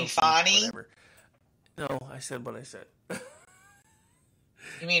 Willis. You mean Wilson, Fannie? Whatever. No, I said what I said.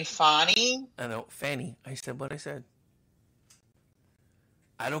 You mean Fannie? I know, Fannie. I said what I said.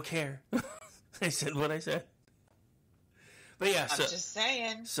 I don't care. I said what I said. But yeah, I'm just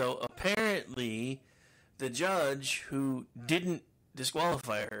saying. So apparently, the judge who didn't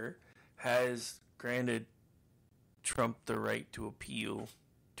disqualify her has granted Trump the right to appeal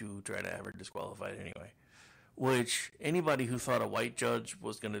to try to have her disqualified anyway. Which, anybody who thought a white judge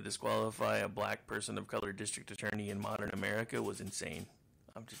was going to disqualify a black person of color district attorney in modern America was insane.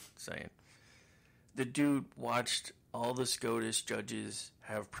 I'm just saying. The dude watched all the SCOTUS judges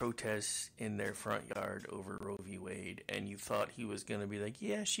have protests in their front yard over Roe v. Wade, and you thought he was going to be like,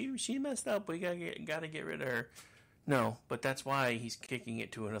 yeah, she messed up, we gotta get rid of her. No, but that's why he's kicking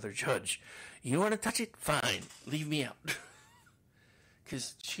it to another judge. You want to touch it? Fine. Leave me out.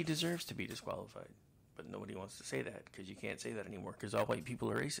 Because she deserves to be disqualified. But nobody wants to say that, because you can't say that anymore, because all white people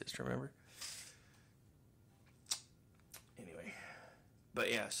are racist, remember? Anyway.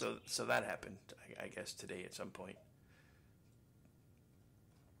 But yeah, so that happened, I guess, today at some point.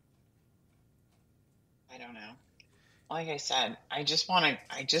 I don't know. Like I said, I just want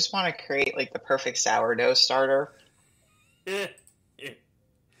to create like the perfect sourdough starter.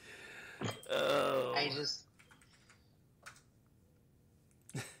 Oh. I just.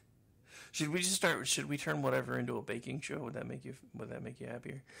 Should we turn Whatver into a baking show? Would that make you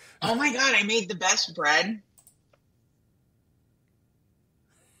happier? Oh my god, I made the best bread.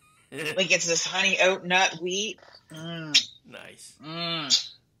 Like it's this honey oat nut wheat. Nice.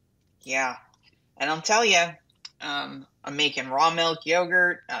 Yeah. And I'll tell you, I'm making raw milk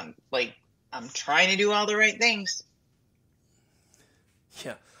yogurt. I'm trying to do all the right things.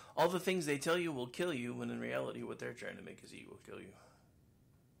 Yeah. All the things they tell you will kill you, when in reality what they're trying to make us eat will kill you.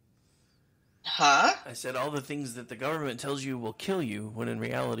 Huh? I said all the things that the government tells you will kill you, when in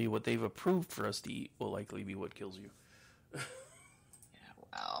reality what they've approved for us to eat will likely be what kills you. Yeah,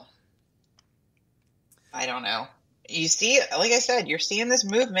 well, I don't know. You see, like I said, you're seeing this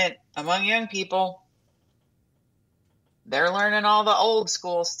movement among young people. They're learning all the old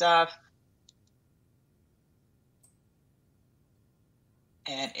school stuff.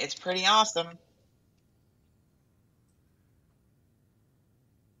 And it's pretty awesome.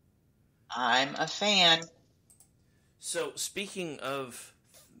 I'm a fan. So, speaking of,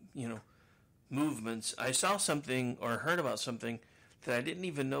 movements, I saw something or heard about something that I didn't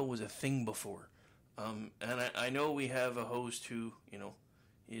even know was a thing before. And I know we have a host who,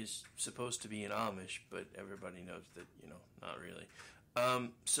 is supposed to be an Amish, but everybody knows that, not really.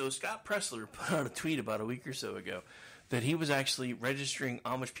 So Scott Pressler put out a tweet about a week or so ago that he was actually registering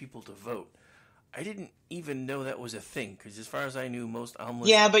Amish people to vote. I didn't even know that was a thing, because as far as I knew, most Amish...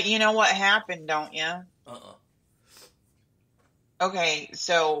 Yeah, but you know what happened, don't you? Okay,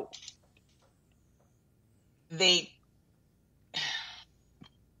 so the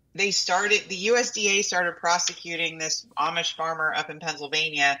USDA started prosecuting this Amish farmer up in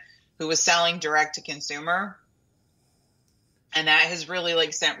Pennsylvania who was selling direct to consumer. And that has really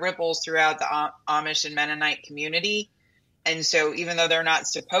sent ripples throughout the Amish and Mennonite community. And so even though they're not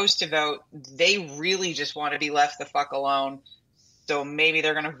supposed to vote, they really just want to be left the fuck alone. So maybe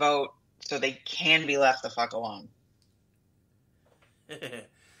they're going to vote so they can be left the fuck alone.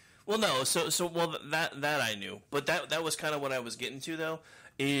 Well, no. So that I knew. But that was kind of what I was getting to, though,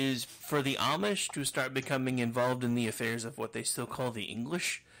 is for the Amish to start becoming involved in the affairs of what they still call the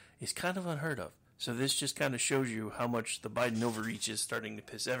English is kind of unheard of. So this just kind of shows you how much the Biden overreach is starting to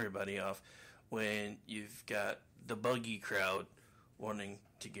piss everybody off when you've got the buggy crowd wanting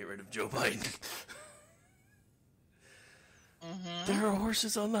to get rid of Joe Biden. Mm-hmm. There are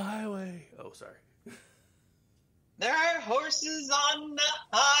horses on the highway. Oh, sorry. There are horses on the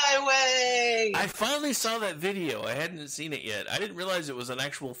highway. I finally saw that video. I hadn't seen it yet. I didn't realize it was an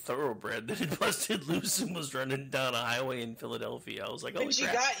actual thoroughbred that had busted loose and was running down a highway in Philadelphia. I was like, "Oh, but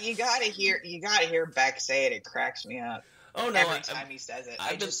you got to hear Beck say it. It cracks me up." Oh, no. Every time he says it,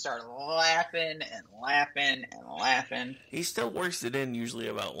 I just start laughing and laughing and laughing. He still works it in usually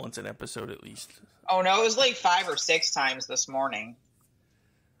about once an episode at least. Oh, no, it was like 5 or 6 times this morning.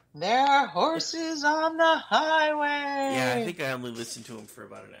 There are horses on the highway. Yeah, I think I only listened to him for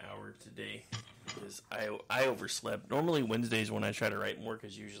about an hour today because I overslept. Normally Wednesdays when I try to write more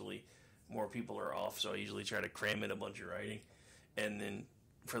because usually more people are off, so I usually try to cram in a bunch of writing. And then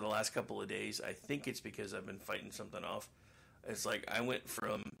for the last couple of days, I think it's because I've been fighting something off. It's like I went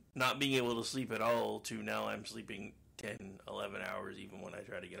from not being able to sleep at all to now I'm sleeping 10, 11 hours even when I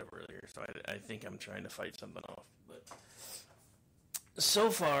try to get up earlier. So I think I'm trying to fight something off. But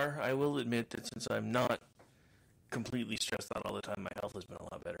so far, I will admit that since I'm not completely stressed out all the time, my health has been a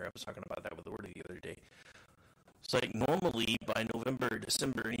lot better. I was talking about that with the word the other day. It's like normally by November,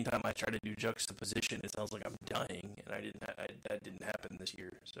 December, anytime I try to do juxtaposition, it sounds like I'm dying, and that didn't happen this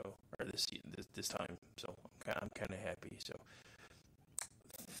year, or this time. So I'm kind of happy. So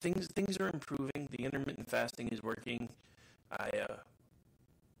things are improving. The intermittent fasting is working. I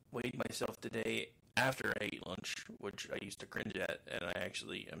weighed myself today after I ate lunch, which I used to cringe at, and I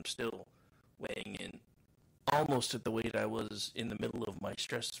actually am still weighing in almost at the weight I was in the middle of my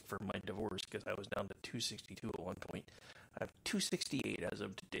stress for my divorce, because I was down to 262 at one point. I have 268 as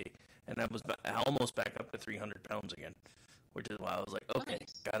of today, and I was almost back up to 300 pounds again, which is why I was like, okay,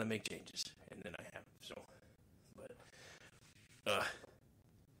 gotta make changes, and then I have. So, but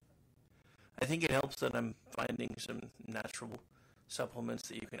I think it helps that I'm finding some natural supplements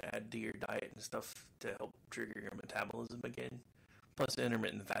that you can add to your diet and stuff to help trigger your metabolism again. Plus,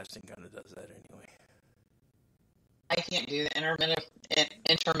 intermittent fasting kind of does that anyway. I can't do the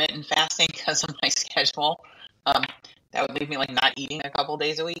intermittent fasting because of my schedule. That would leave me like not eating a couple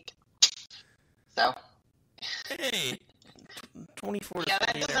days a week. So, hey, 24. Yeah,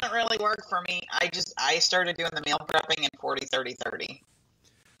 that doesn't really work for me. I started doing the meal prepping in 40-30-30.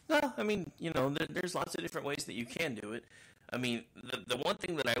 No, I mean, there's lots of different ways that you can do it. I mean, the one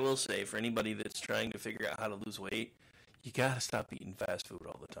thing that I will say for anybody that's trying to figure out how to lose weight, you gotta stop eating fast food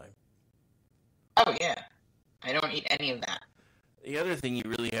all the time. Oh, yeah. I don't eat any of that. The other thing you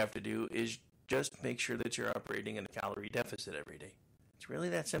really have to do is just make sure that you're operating in a calorie deficit every day. It's really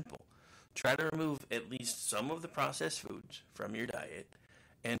that simple. Try to remove at least some of the processed foods from your diet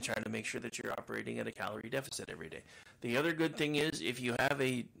and try to make sure that you're operating at a calorie deficit every day. The other good thing is if you have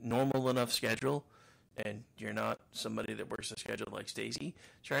a normal enough schedule and you're not somebody that works a schedule like Stacy,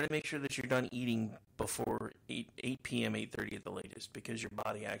 try to make sure that you're done eating before 8 p.m., 8:30 at the latest, because your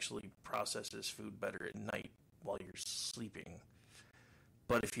body actually processes food better at night while you're sleeping.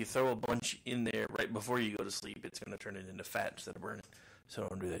 But if you throw a bunch in there right before you go to sleep, it's going to turn it into fat instead of burning. So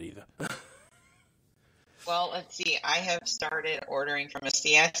don't do that either. Well, let's see. I have started ordering from a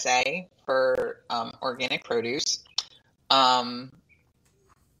CSA for organic produce. I'm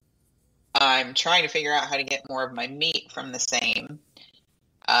trying to figure out how to get more of my meat from the same.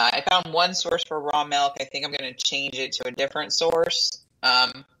 I found one source for raw milk. I think I'm going to change it to a different source.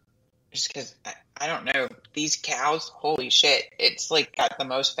 Just because, I don't know, these cows, holy shit, it's like got the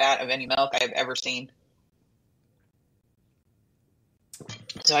most fat of any milk I've ever seen.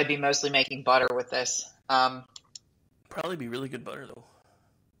 So I'd be mostly making butter with this. Probably be really good butter though.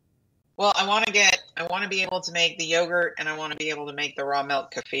 Well, I want to be able to make the yogurt, and I want to be able to make the raw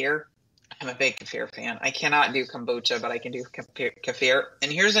milk kefir. I'm a big kefir fan. I cannot do kombucha, but I can do kefir. And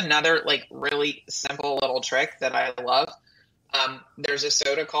here's another like really simple little trick that I love. There's a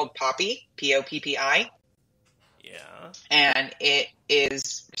soda called Poppi, Poppi. Yeah. And it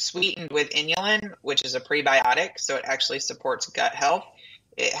is sweetened with inulin, which is a prebiotic, so it actually supports gut health.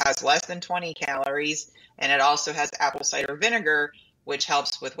 It has less than 20 calories, and it also has apple cider vinegar, which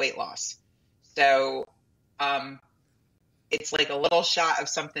helps with weight loss. So it's like a little shot of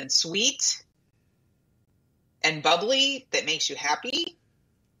something sweet and bubbly that makes you happy,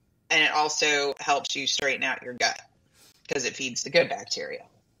 and it also helps you straighten out your gut because it feeds the good bacteria.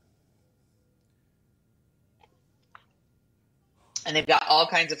 And they've got all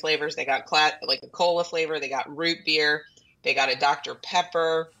kinds of flavors. They got like a cola flavor. They got root beer. They got a Dr.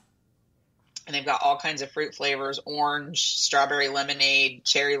 Pepper. And they've got all kinds of fruit flavors: orange, strawberry lemonade,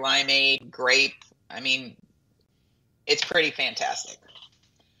 cherry limeade, grape. I mean, it's pretty fantastic.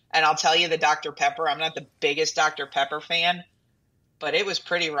 And I'll tell you, the Dr. Pepper, I'm not the biggest Dr. Pepper fan, but it was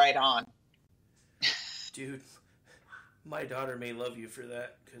pretty right on. Dude, my daughter may love you for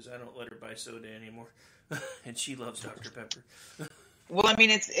that because I don't let her buy soda anymore. And she loves Dr. Pepper. Well, I mean,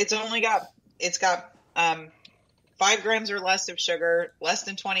 it's got 5 grams or less of sugar, less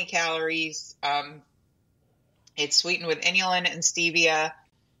than 20 calories. It's sweetened with inulin and stevia,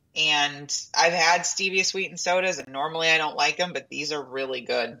 And I've had stevia sweetened sodas, and normally I don't like them, but these are really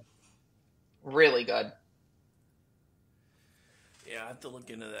good. Really good. Yeah, I have to look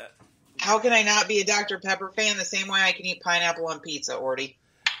into that. How can I not be a Dr. Pepper fan the same way I can eat pineapple on pizza, Orty?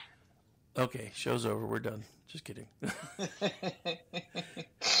 Okay, show's over. We're done. Just kidding.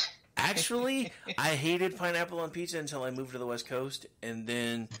 Actually, I hated pineapple on pizza until I moved to the West Coast,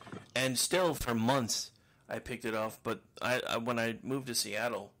 and still for months I picked it off. But when I moved to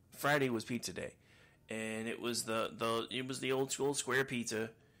Seattle, Friday was pizza day, and it was the old school square pizza,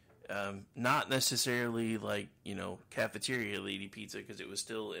 not necessarily like cafeteria lady pizza, because it was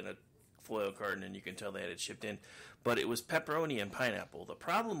still in a foil carton and you can tell they had it shipped in, but it was pepperoni and pineapple. The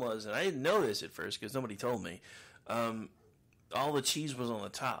problem was, and I didn't know this at first because nobody told me, all the cheese was on the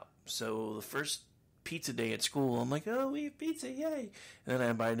top. So the first pizza day at school, I'm like, oh, we have pizza, yay! And then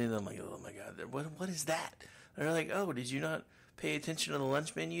I bite in, and I'm like, oh my god, what is that? And they're like, oh, did you not pay attention to the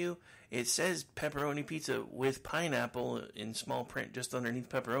lunch menu? It says pepperoni pizza with pineapple in small print just underneath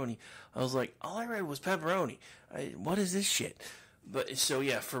pepperoni. I was like, all I read was pepperoni. What is this shit? But so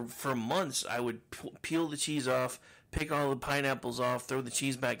yeah, for months I would peel the cheese off, pick all the pineapples off, throw the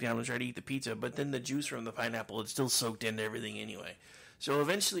cheese back down, and try to eat the pizza. But then the juice from the pineapple had still soaked into everything anyway. So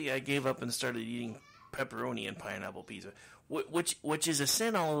eventually I gave up and started eating pepperoni and pineapple pizza, which is a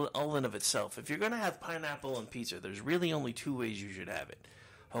sin all in of itself. If you're going to have pineapple on pizza, there's really only two ways you should have it: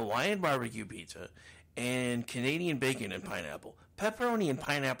 Hawaiian barbecue pizza and Canadian bacon and pineapple. Pepperoni and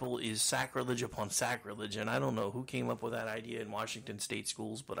pineapple is sacrilege upon sacrilege, and I don't know who came up with that idea in Washington state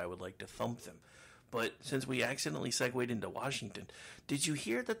schools, but I would like to thump them. But since we accidentally segued into Washington, did you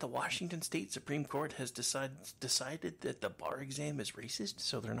hear that the Washington State Supreme Court has decided that the bar exam is racist,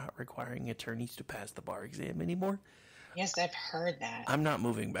 so they're not requiring attorneys to pass the bar exam anymore? Yes, I've heard that. I'm not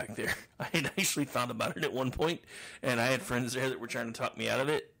moving back there. I had actually thought about it at one point, and I had friends there that were trying to talk me out of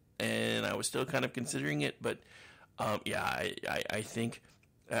it, and I was still kind of considering it. But, I think,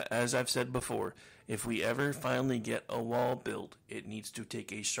 as I've said before, if we ever finally get a wall built, it needs to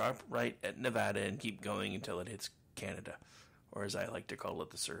take a sharp right at Nevada and keep going until it hits Canada, or as I like to call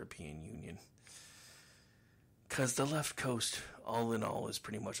it, the European Union. Because the left coast, all in all, is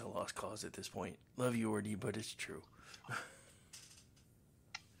pretty much a lost cause at this point. Love you, Ordy, but it's true.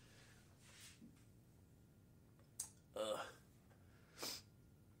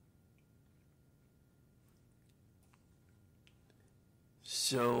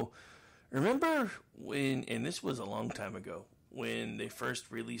 So, remember when, and this was a long time ago, when they first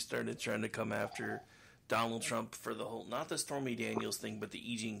really started trying to come after Donald Trump for the whole, not the Stormy Daniels thing, but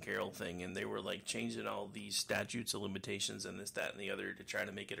the E. Jean Carroll thing, and they were like changing all these statutes of limitations and this, that, and the other to try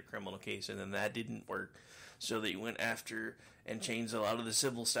to make it a criminal case, and then that didn't work. So they went after and changed a lot of the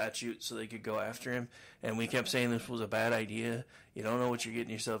civil statutes so they could go after him, and we kept saying this was a bad idea. You don't know what you're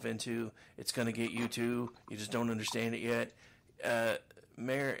getting yourself into. It's going to get you too. You just don't understand it yet.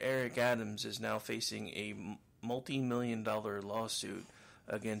 Mayor Eric Adams is now facing a multi-million-dollar lawsuit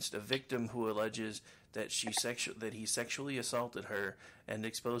against a victim who alleges that he sexually assaulted her and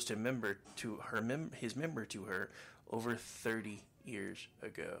exposed his member to her over 30 years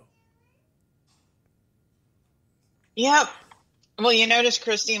ago. Yep. Well, you notice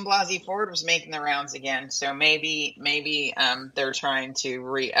Christine Blasey Ford was making the rounds again, so maybe they're trying to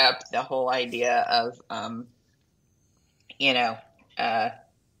re-up the whole idea of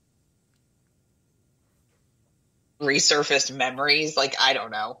resurfaced memories. Like, I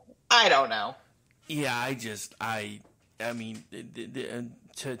don't know. Yeah, I mean,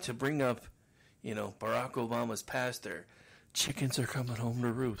 to bring up, Barack Obama's past there, chickens are coming home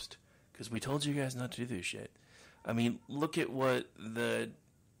to roost, because we told you guys not to do this shit. I mean, look at what the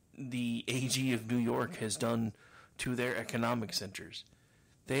AG of New York has done to their economic centers.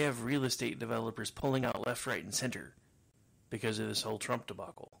 They have real estate developers pulling out left, right, and center because of this whole Trump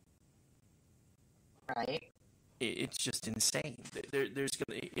debacle. Right. It's just insane.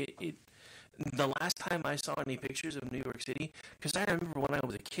 The last time I saw any pictures of New York City, because I remember when I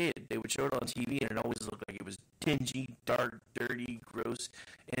was a kid, they would show it on TV, and it always looked like it was dingy, dark, dirty, gross.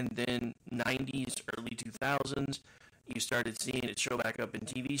 And then 90s, early 2000s, you started seeing it show back up in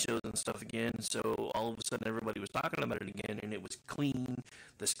TV shows and stuff again. So all of a sudden, everybody was talking about it again, and it was clean.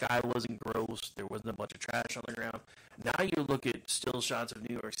 The sky wasn't gross. There wasn't a bunch of trash on the ground. Now you look at still shots of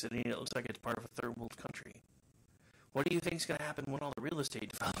New York City, and it looks like it's part of a third world country. What do you think is going to happen when all the real estate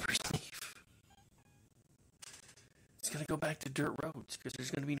developers leave? It's going to go back to dirt roads because there's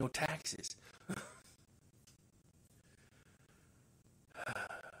going to be no taxes.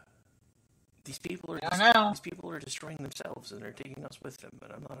 These people are destroying themselves, and they're taking us with them,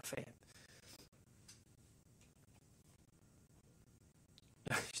 and I'm not a fan.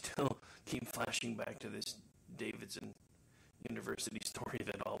 keep flashing back to this Davidson University story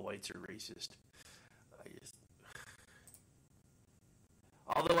that all whites are racist.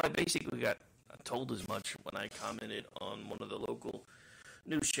 Although I basically got told as much when I commented on one of the local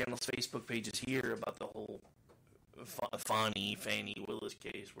news channels' Facebook pages here about the whole Fannie Willis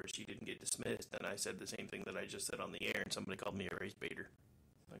case where she didn't get dismissed, and I said the same thing that I just said on the air, and somebody called me a race baiter.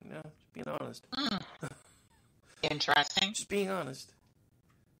 Like, no, just being honest. Interesting. Just being honest.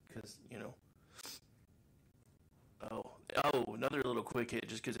 Because, Oh, another little quick hit,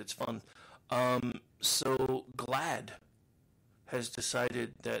 just because it's fun. So GLAAD has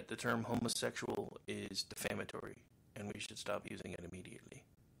decided that the term homosexual is defamatory, and we should stop using it immediately.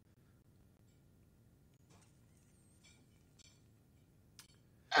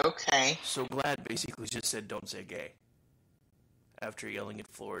 Okay. So GLAAD basically just said, don't say gay. After yelling at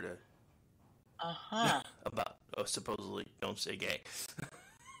Florida about, supposedly, don't say gay.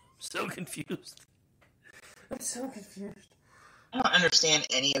 So confused. I'm so confused. I don't understand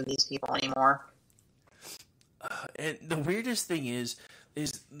any of these people anymore. And the weirdest thing is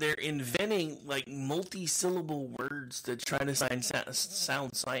they're inventing like multi-syllable words that try to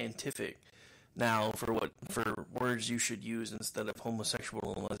sound scientific now for words you should use instead of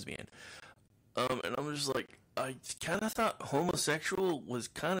homosexual and lesbian. And I'm just like, I kind of thought homosexual was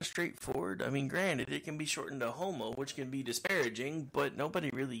kind of straightforward. I mean, granted, it can be shortened to homo, which can be disparaging, but nobody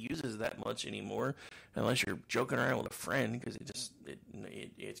really uses that much anymore, unless you're joking around with a friend, because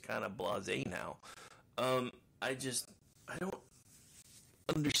it's kind of blasé now. I don't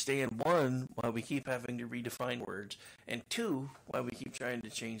understand, one, why we keep having to redefine words, and two, why we keep trying to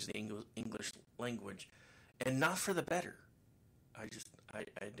change the English language, and not for the better. I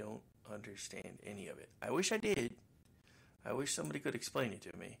don't understand any of it. I wish I did. I wish somebody could explain it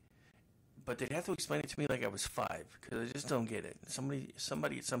to me, but they'd have to explain it to me like I was 5, because I just don't get it. Somebody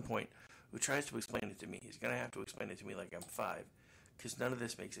at some point who tries to explain it to me is going to have to explain it to me like I'm 5, because none of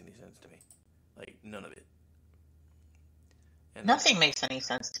this makes any sense to me. Like, none of it. And nothing makes any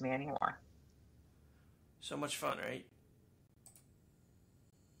sense to me anymore. So much fun, right?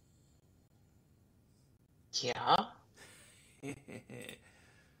 Yeah.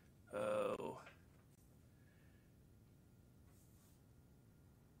 Oh.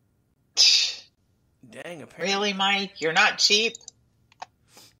 Dang, apparently. Really, Mike? You're not cheap?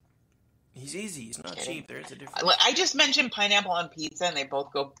 He's easy. He's not cheap. There is a difference. I just mentioned pineapple on pizza, and they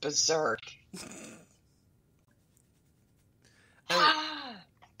both go berserk.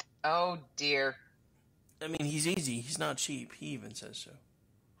 Oh, dear. I mean, he's easy. He's not cheap. He even says so.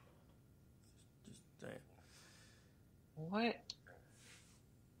 Just saying. What?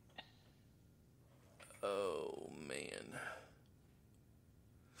 Oh, man.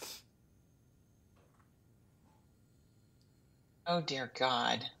 Oh, dear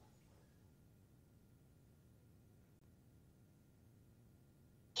God.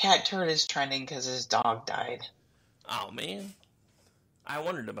 Cat turd is trending because his dog died. Oh, man. I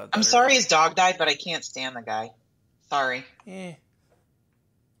wondered about that. I'm sorry his dog died, but I can't stand the guy. Sorry. Yeah.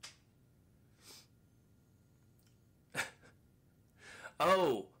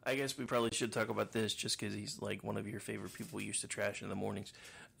 Oh, I guess we probably should talk about this just because he's like one of your favorite people you used to trash in the mornings.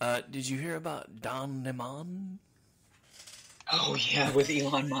 Did you hear about Don Lemon? Oh, yeah, with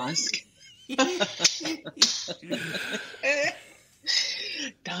Elon Musk.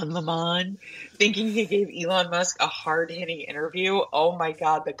 Don Lemon, thinking he gave Elon Musk a hard-hitting interview. Oh, my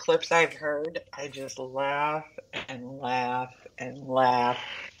God, the clips I've heard, I just laugh and laugh and laugh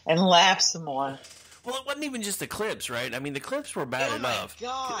and laugh some more. Well, it wasn't even just the clips, right? I mean, the clips were bad enough. Oh,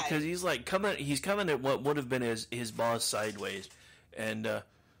 my God. Because he's like he's coming at what would have been his boss sideways. And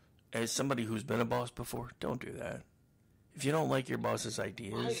as somebody who's been a boss before, don't do that. If you don't like your boss's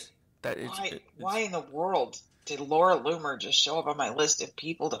ideas, why in the world did Laura Loomer just show up on my list of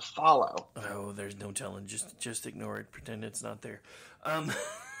people to follow? Oh, there's no telling. Just ignore it. Pretend it's not there.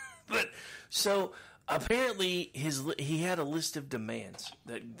 But so apparently he had a list of demands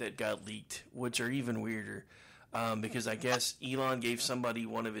that got leaked, which are even weirder. Because I guess Elon gave somebody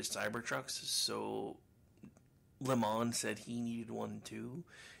one of his Cybertrucks, so Lemon said he needed one too.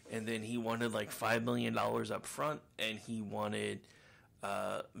 And then he wanted like $5 million up front, and he wanted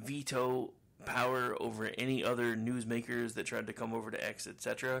veto power over any other newsmakers that tried to come over to X,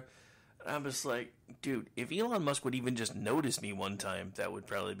 etc. I'm just like, dude, if Elon Musk would even just notice me one time, that would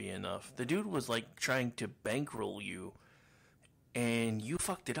probably be enough. The dude was like trying to bankroll you, and you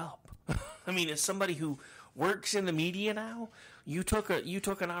fucked it up. I mean, as somebody who works in the media now, you took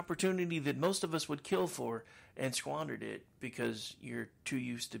an opportunity that most of us would kill for and squandered it because you're too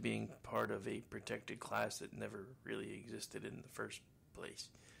used to being part of a protected class that never really existed in the first place.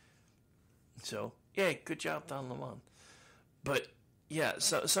 So, yeah, good job, Don Lemon. But, yeah,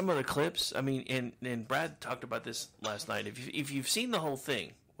 so some of the clips, I mean, and Brad talked about this last night. If you've seen the whole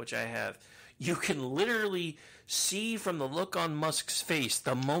thing, which I have, you can literally see from the look on Musk's face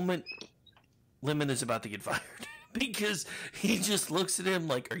the moment Lemon is about to get fired. Because he just looks at him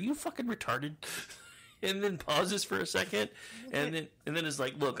like, are you fucking retarded? And then pauses for a second, and then is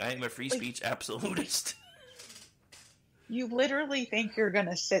like, look, I am a free speech absolutist. You literally think you're going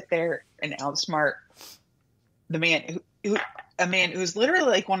to sit there and outsmart the man a man who's literally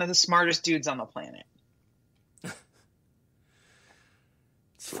like one of the smartest dudes on the planet.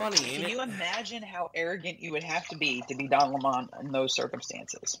 It's funny, ain't Can it? you imagine how arrogant you would have to be Don Lemon in those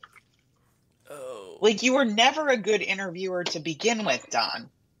circumstances? Oh. Like, you were never a good interviewer to begin with,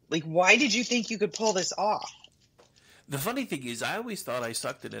 Don. Like, why did you think you could pull this off? The funny thing is, I always thought I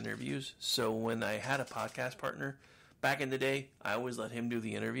sucked at interviews. So when I had a podcast partner back in the day, I always let him do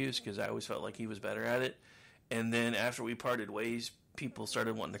the interviews because I always felt like he was better at it. And then after we parted ways, people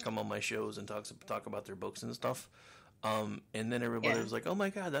started wanting to come on my shows and talk about their books and stuff. And then everybody was like, oh my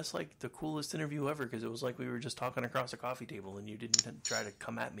God, that's like the coolest interview ever, because it was like we were just talking across a coffee table and you didn't try to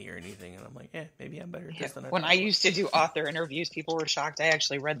come at me or anything. And I'm like, maybe I'm better at this than I When thought. I used to do author interviews, people were shocked I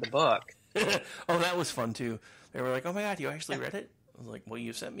actually read the book. Oh, that was fun too. They were like, oh my God, you actually read it? I was like, well,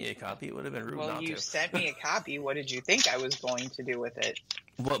 you sent me a copy. It would have been rude not to. Well, you sent me a copy. What did you think I was going to do with it?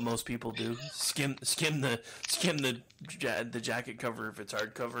 What most people do: skim the jacket cover if it's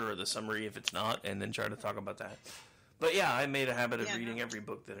hardcover, or the summary if it's not, and then try to talk about that. But yeah, I made a habit of reading every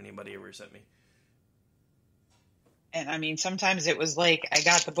book that anybody ever sent me. And I mean, sometimes it was like I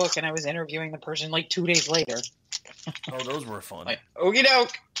got the book and I was interviewing the person like 2 days later. Oh, those were fun. Like, okie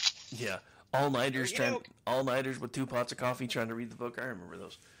doke. Yeah, all nighters with 2 pots of coffee trying to read the book. I remember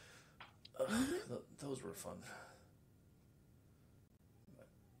those. Those were fun.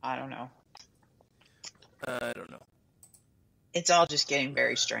 I don't know. I don't know. It's all just getting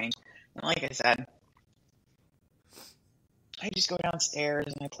very strange. And like I said, I just go downstairs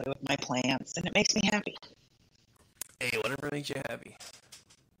and I play with my plants, and it makes me happy. Hey, whatever makes you happy.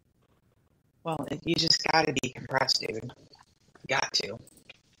 Well, you just gotta decompress, dude. Got to.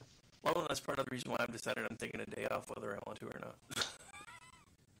 Well, that's part of the reason why I've decided I'm taking a day off, whether I want to or not.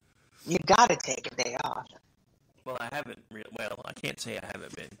 You gotta take a day off. Well, I haven't. Well, I can't say I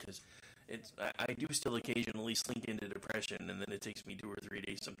haven't been, because I do still occasionally slink into depression, and then it takes me 2 or 3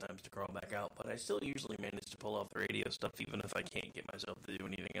 days sometimes to crawl back out. But I still usually manage to pull off the radio stuff, even if I can't get myself to do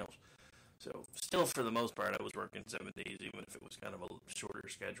anything else. So, still, for the most part, I was working 7 days, even if it was kind of a shorter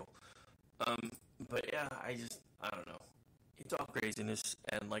schedule. But yeah, I don't know. It's all craziness,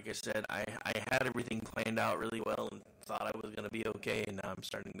 and like I said, I had everything planned out really well and thought I was going to be okay, and now I'm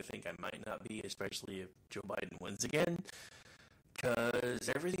starting to think I might not be, especially if Joe Biden wins again, because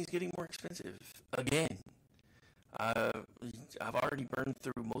everything's getting more expensive again. I've already burned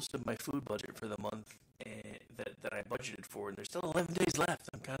through most of my food budget for the month that I budgeted for, and there's still 11 days left.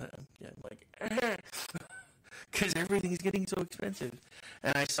 I'm kind of like, because everything's getting so expensive.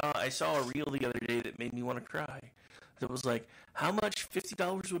 And I saw a reel the other day that made me want to cry. It was like, how much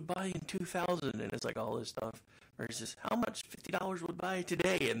 $50 would buy in 2000, and it's like all this stuff. Versus how much $50 would buy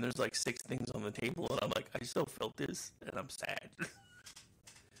today, and there's like 6 things on the table, and I'm like, I still felt this, and I'm sad.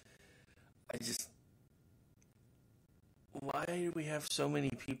 Why do we have so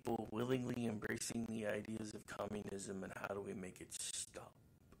many people willingly embracing the ideas of communism, and how do we make it stop?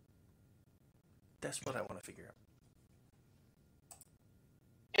 That's what I want to figure out.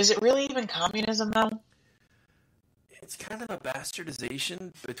 Is it really even communism, though? It's kind of a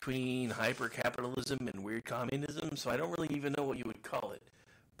bastardization between hyper-capitalism and weird communism, so I don't really even know what you would call it.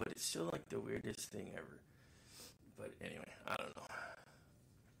 But it's still like the weirdest thing ever. But anyway, I don't know.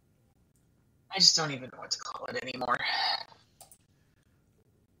 I just don't even know what to call it anymore.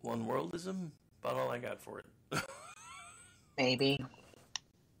 One worldism? About all I got for it. Maybe.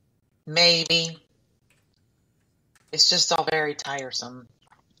 It's just all very tiresome.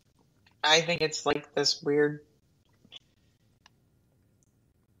 I think it's like this weird...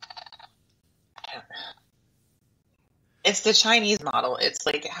 It's the Chinese model. It's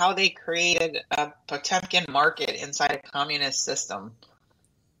like how they created a Potemkin market inside a communist system.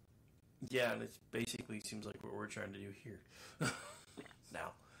 Yeah, and it basically seems like what we're trying to do here.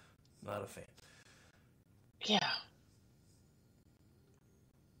 Now, not a fan. Yeah.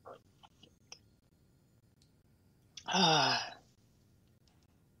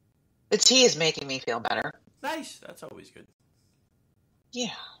 The tea is making me feel better. Nice. That's always good.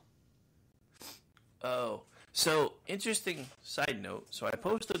 Yeah. Oh, so interesting side note. So I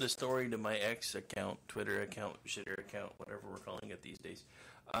posted a story to my X account, Twitter account, shitter account, whatever we're calling it these days.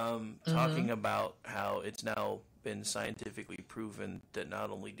 talking about how it's now been scientifically proven that not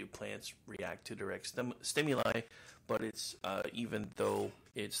only do plants react to direct stimuli, but it's even though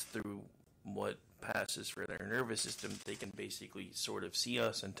it's through what passes for their nervous system, they can basically sort of see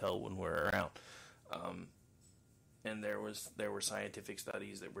us and tell when we're around. And there were scientific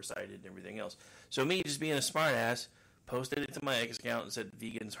studies that were cited and everything else. So me, just being a smartass, posted it to my X account and said,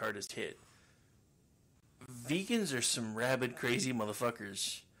 "Vegans hardest hit." Vegans are some rabid, crazy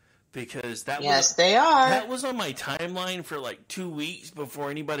motherfuckers. Because they are. That was on my timeline for like 2 weeks before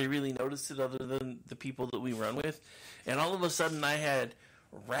anybody really noticed it, other than the people that we run with. And all of a sudden, I had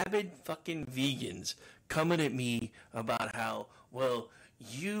rabid fucking vegans coming at me about how, well,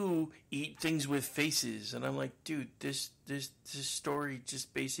 you eat things with faces. And I'm like, dude, this story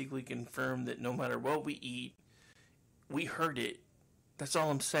just basically confirmed that no matter what we eat, we hurt it. That's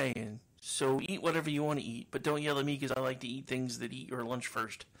all I'm saying. So eat whatever you want to eat, but don't yell at me because I like to eat things that eat your lunch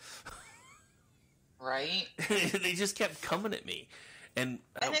first. Right? They just kept coming at me. And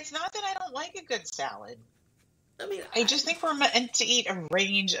it's not that I don't like a good salad. I mean, I just think we're meant to eat a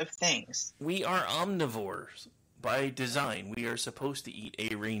range of things. We are omnivores by design. We are supposed to eat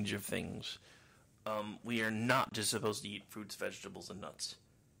a range of things. We are not just supposed to eat fruits, vegetables, and nuts.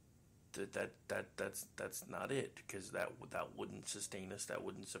 That's not it, because that wouldn't sustain us. That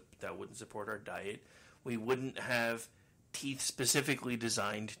wouldn't support our diet. We wouldn't have teeth specifically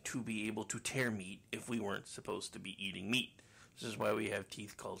designed to be able to tear meat if we weren't supposed to be eating meat. This is why we have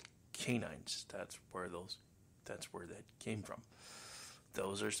teeth called canines. That's where that came from.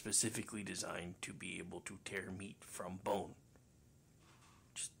 Those are specifically designed to be able to tear meat from bone.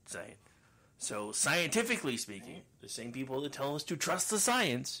 Just saying. So scientifically speaking, the same people that tell us to trust the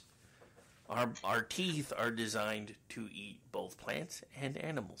science, our teeth are designed to eat both plants and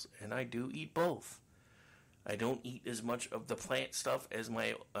animals, and I do eat both. I don't eat as much of the plant stuff as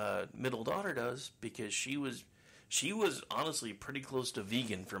my middle daughter does, because she was honestly pretty close to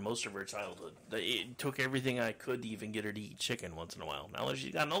vegan for most of her childhood. It took everything I could to even get her to eat chicken once in a while. Now that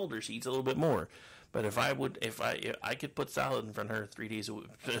she's gotten older, she eats a little bit more. But if I could put salad in front of her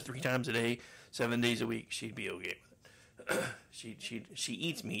 3 times a day, 7 days a week, she'd be okay with it. She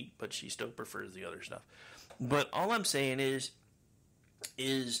eats meat, but she still prefers the other stuff. But all I'm saying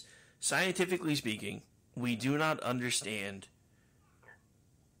is scientifically speaking, we do not understand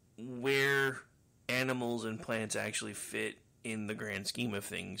where animals and plants actually fit in the grand scheme of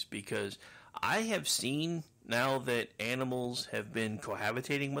things, because I have seen, now that animals have been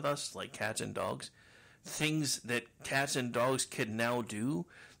cohabitating with us, like cats and dogs, things that cats and dogs can now do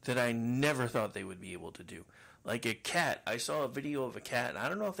that I never thought they would be able to do. Like a cat, I saw a video of a cat, and I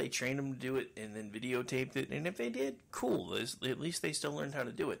don't know if they trained them to do it and then videotaped it, and if they did, cool, at least they still learned how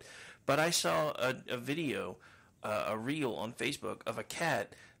to do it. But I saw a video, a reel on Facebook of a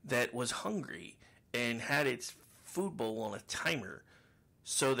cat that was hungry and had its food bowl on a timer.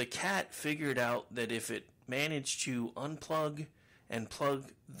 So the cat figured out that if it managed to unplug and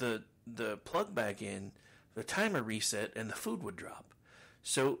plug the plug back in, the timer reset and the food would drop.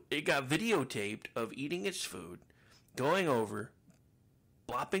 So it got videotaped of eating its food, going over,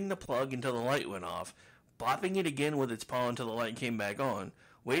 bopping the plug until the light went off, bopping it again with its paw until the light came back on,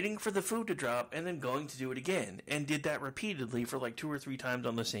 waiting for the food to drop, and then going to do it again. And did that repeatedly for like 2 or 3 times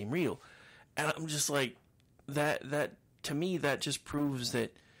on the same reel. And I'm just like, that to me, that just proves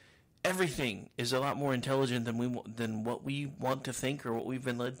that everything is a lot more intelligent than what we want to think or what we've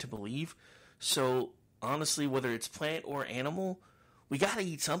been led to believe. So honestly, whether it's plant or animal, we gotta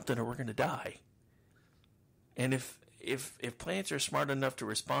eat something or we're gonna die. And if plants are smart enough to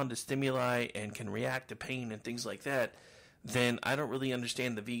respond to stimuli and can react to pain and things like that, then I don't really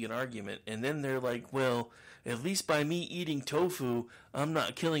understand the vegan argument. And then they're like, well, at least by me eating tofu, I'm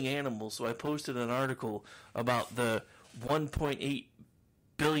not killing animals. So I posted an article about the 1.8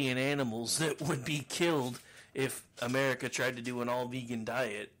 billion animals that would be killed if America tried to do an all-vegan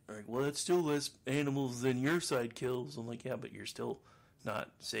diet. Like, well, that's still less animals than your side kills. I'm like, yeah, but you're still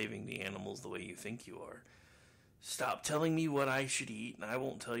not saving the animals the way you think you are. Stop telling me what I should eat, and I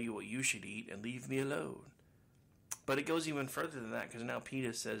won't tell you what you should eat, and leave me alone. But it goes even further than that, because now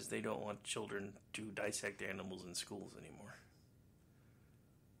PETA says they don't want children to dissect animals in schools anymore.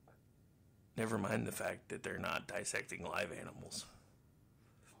 Never mind the fact that they're not dissecting live animals.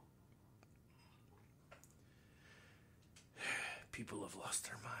 People have lost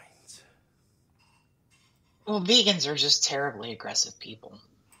their minds. Well, vegans are just terribly aggressive people.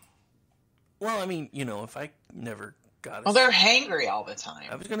 Well, I mean, if I never got well, they're hangry all the time.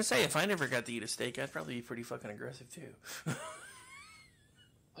 I was going to say, if I never got to eat a steak, I'd probably be pretty fucking aggressive, too.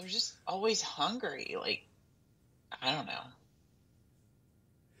 They're just always hungry. Like, I don't know.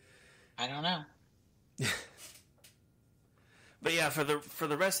 I don't know. But yeah, for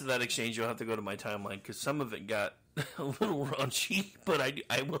the rest of that exchange, you'll have to go to my timeline because some of it got a little raunchy. But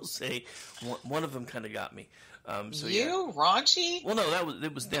I will say one of them kind of got me. Raunchy? Well, no,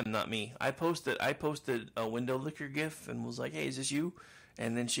 it was them, not me. I posted a window licker gif and was like, "Hey, is this you?"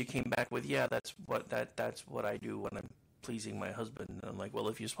 And then she came back with, "Yeah, that's what I do when I'm pleasing my husband." And I'm like, "Well,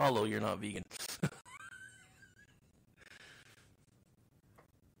 if you swallow, you're not vegan."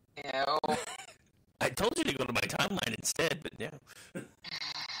 Ew. I told you to go to my timeline instead, but yeah.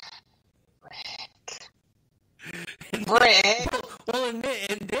 Rick. Well, and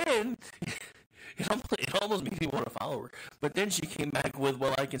then it almost made me want to follow her. But then she came back with,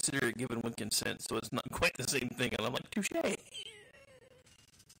 "Well, I consider it given with consent, so it's not quite the same thing." And I'm like, touche.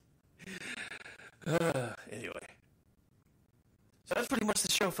 Anyway. So that's pretty much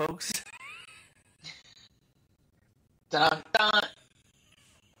the show, folks. Dun, dun.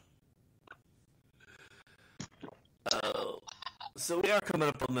 So we are coming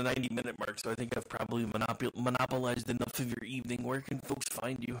up on the 90-minute mark, so I think I've probably monopolized enough of your evening. Where can folks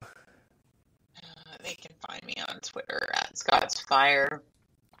find you? They can find me on Twitter at Scott's Fire.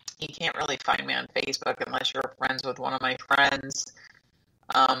 You can't really find me on Facebook unless you're friends with one of my friends.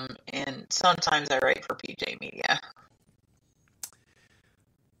 And sometimes I write for PJ Media.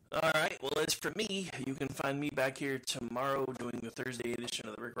 Alright, well, as for me, you can find me back here tomorrow doing the Thursday edition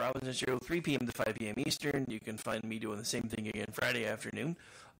of the Rick Robinson Show, 3 p.m. to 5 p.m. Eastern. You can find me doing the same thing again Friday afternoon.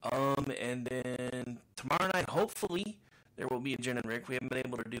 And then tomorrow night, hopefully, there will be a Jen and Rick. We haven't been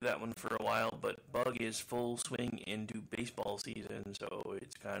able to do that one for a while, but Bug is full swing into baseball season, so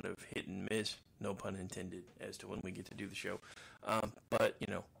it's kind of hit and miss, no pun intended, as to when we get to do the show. But,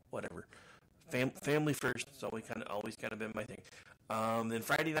 whatever. Family first. It's always kind of been my thing. Then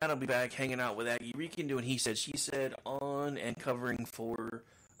Friday night I'll be back hanging out with Aggie Rican doing He Said, She Said on and covering for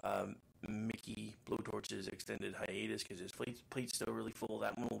Mickey Blowtorch's extended hiatus because his plate's still really full.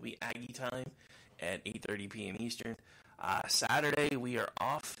 That one will be Aggie time at 8:30 p.m. Eastern. Saturday we are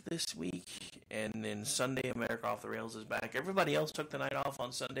off this week, and then Sunday America Off the Rails is back. Everybody else took the night off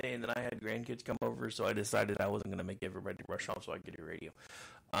on Sunday, and then I had grandkids come over, so I decided I wasn't going to make everybody rush off so I could do radio.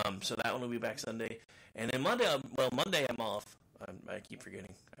 So that one will be back Sunday, and then Monday I'm off. I keep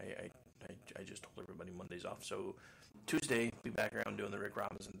forgetting. I just told everybody Monday's off. So Tuesday, be back around doing the Rick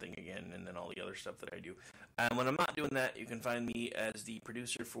Robinson thing again, and then all the other stuff that I do. When I'm not doing that, you can find me as the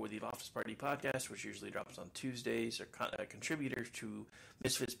producer for the Office Party podcast, which usually drops on Tuesdays, or a contributor to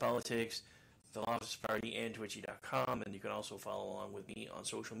Misfits Politics, the Office Party, and Twitchy.com. And you can also follow along with me on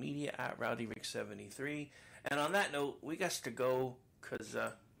social media at RowdyRick73. And on that note, we got to go because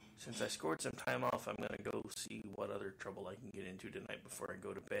since I scored some time off, I'm going to go see what other trouble I can get into tonight before I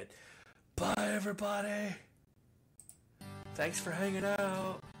go to bed. Bye, everybody. Thanks for hanging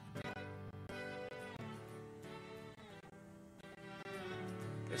out.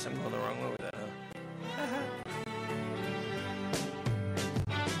 Guess I'm going the wrong way with that, huh?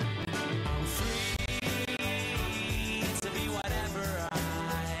 I'm free to be whatever I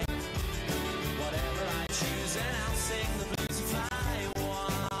choose, and I'll sing the blues if I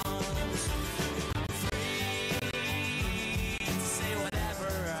want. I'm free to say whatever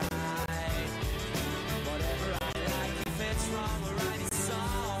I like. If it's wrong or right, it's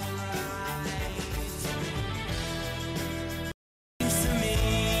alright. To me,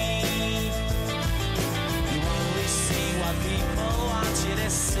 you only see what people want you to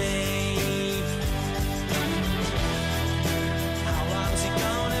see.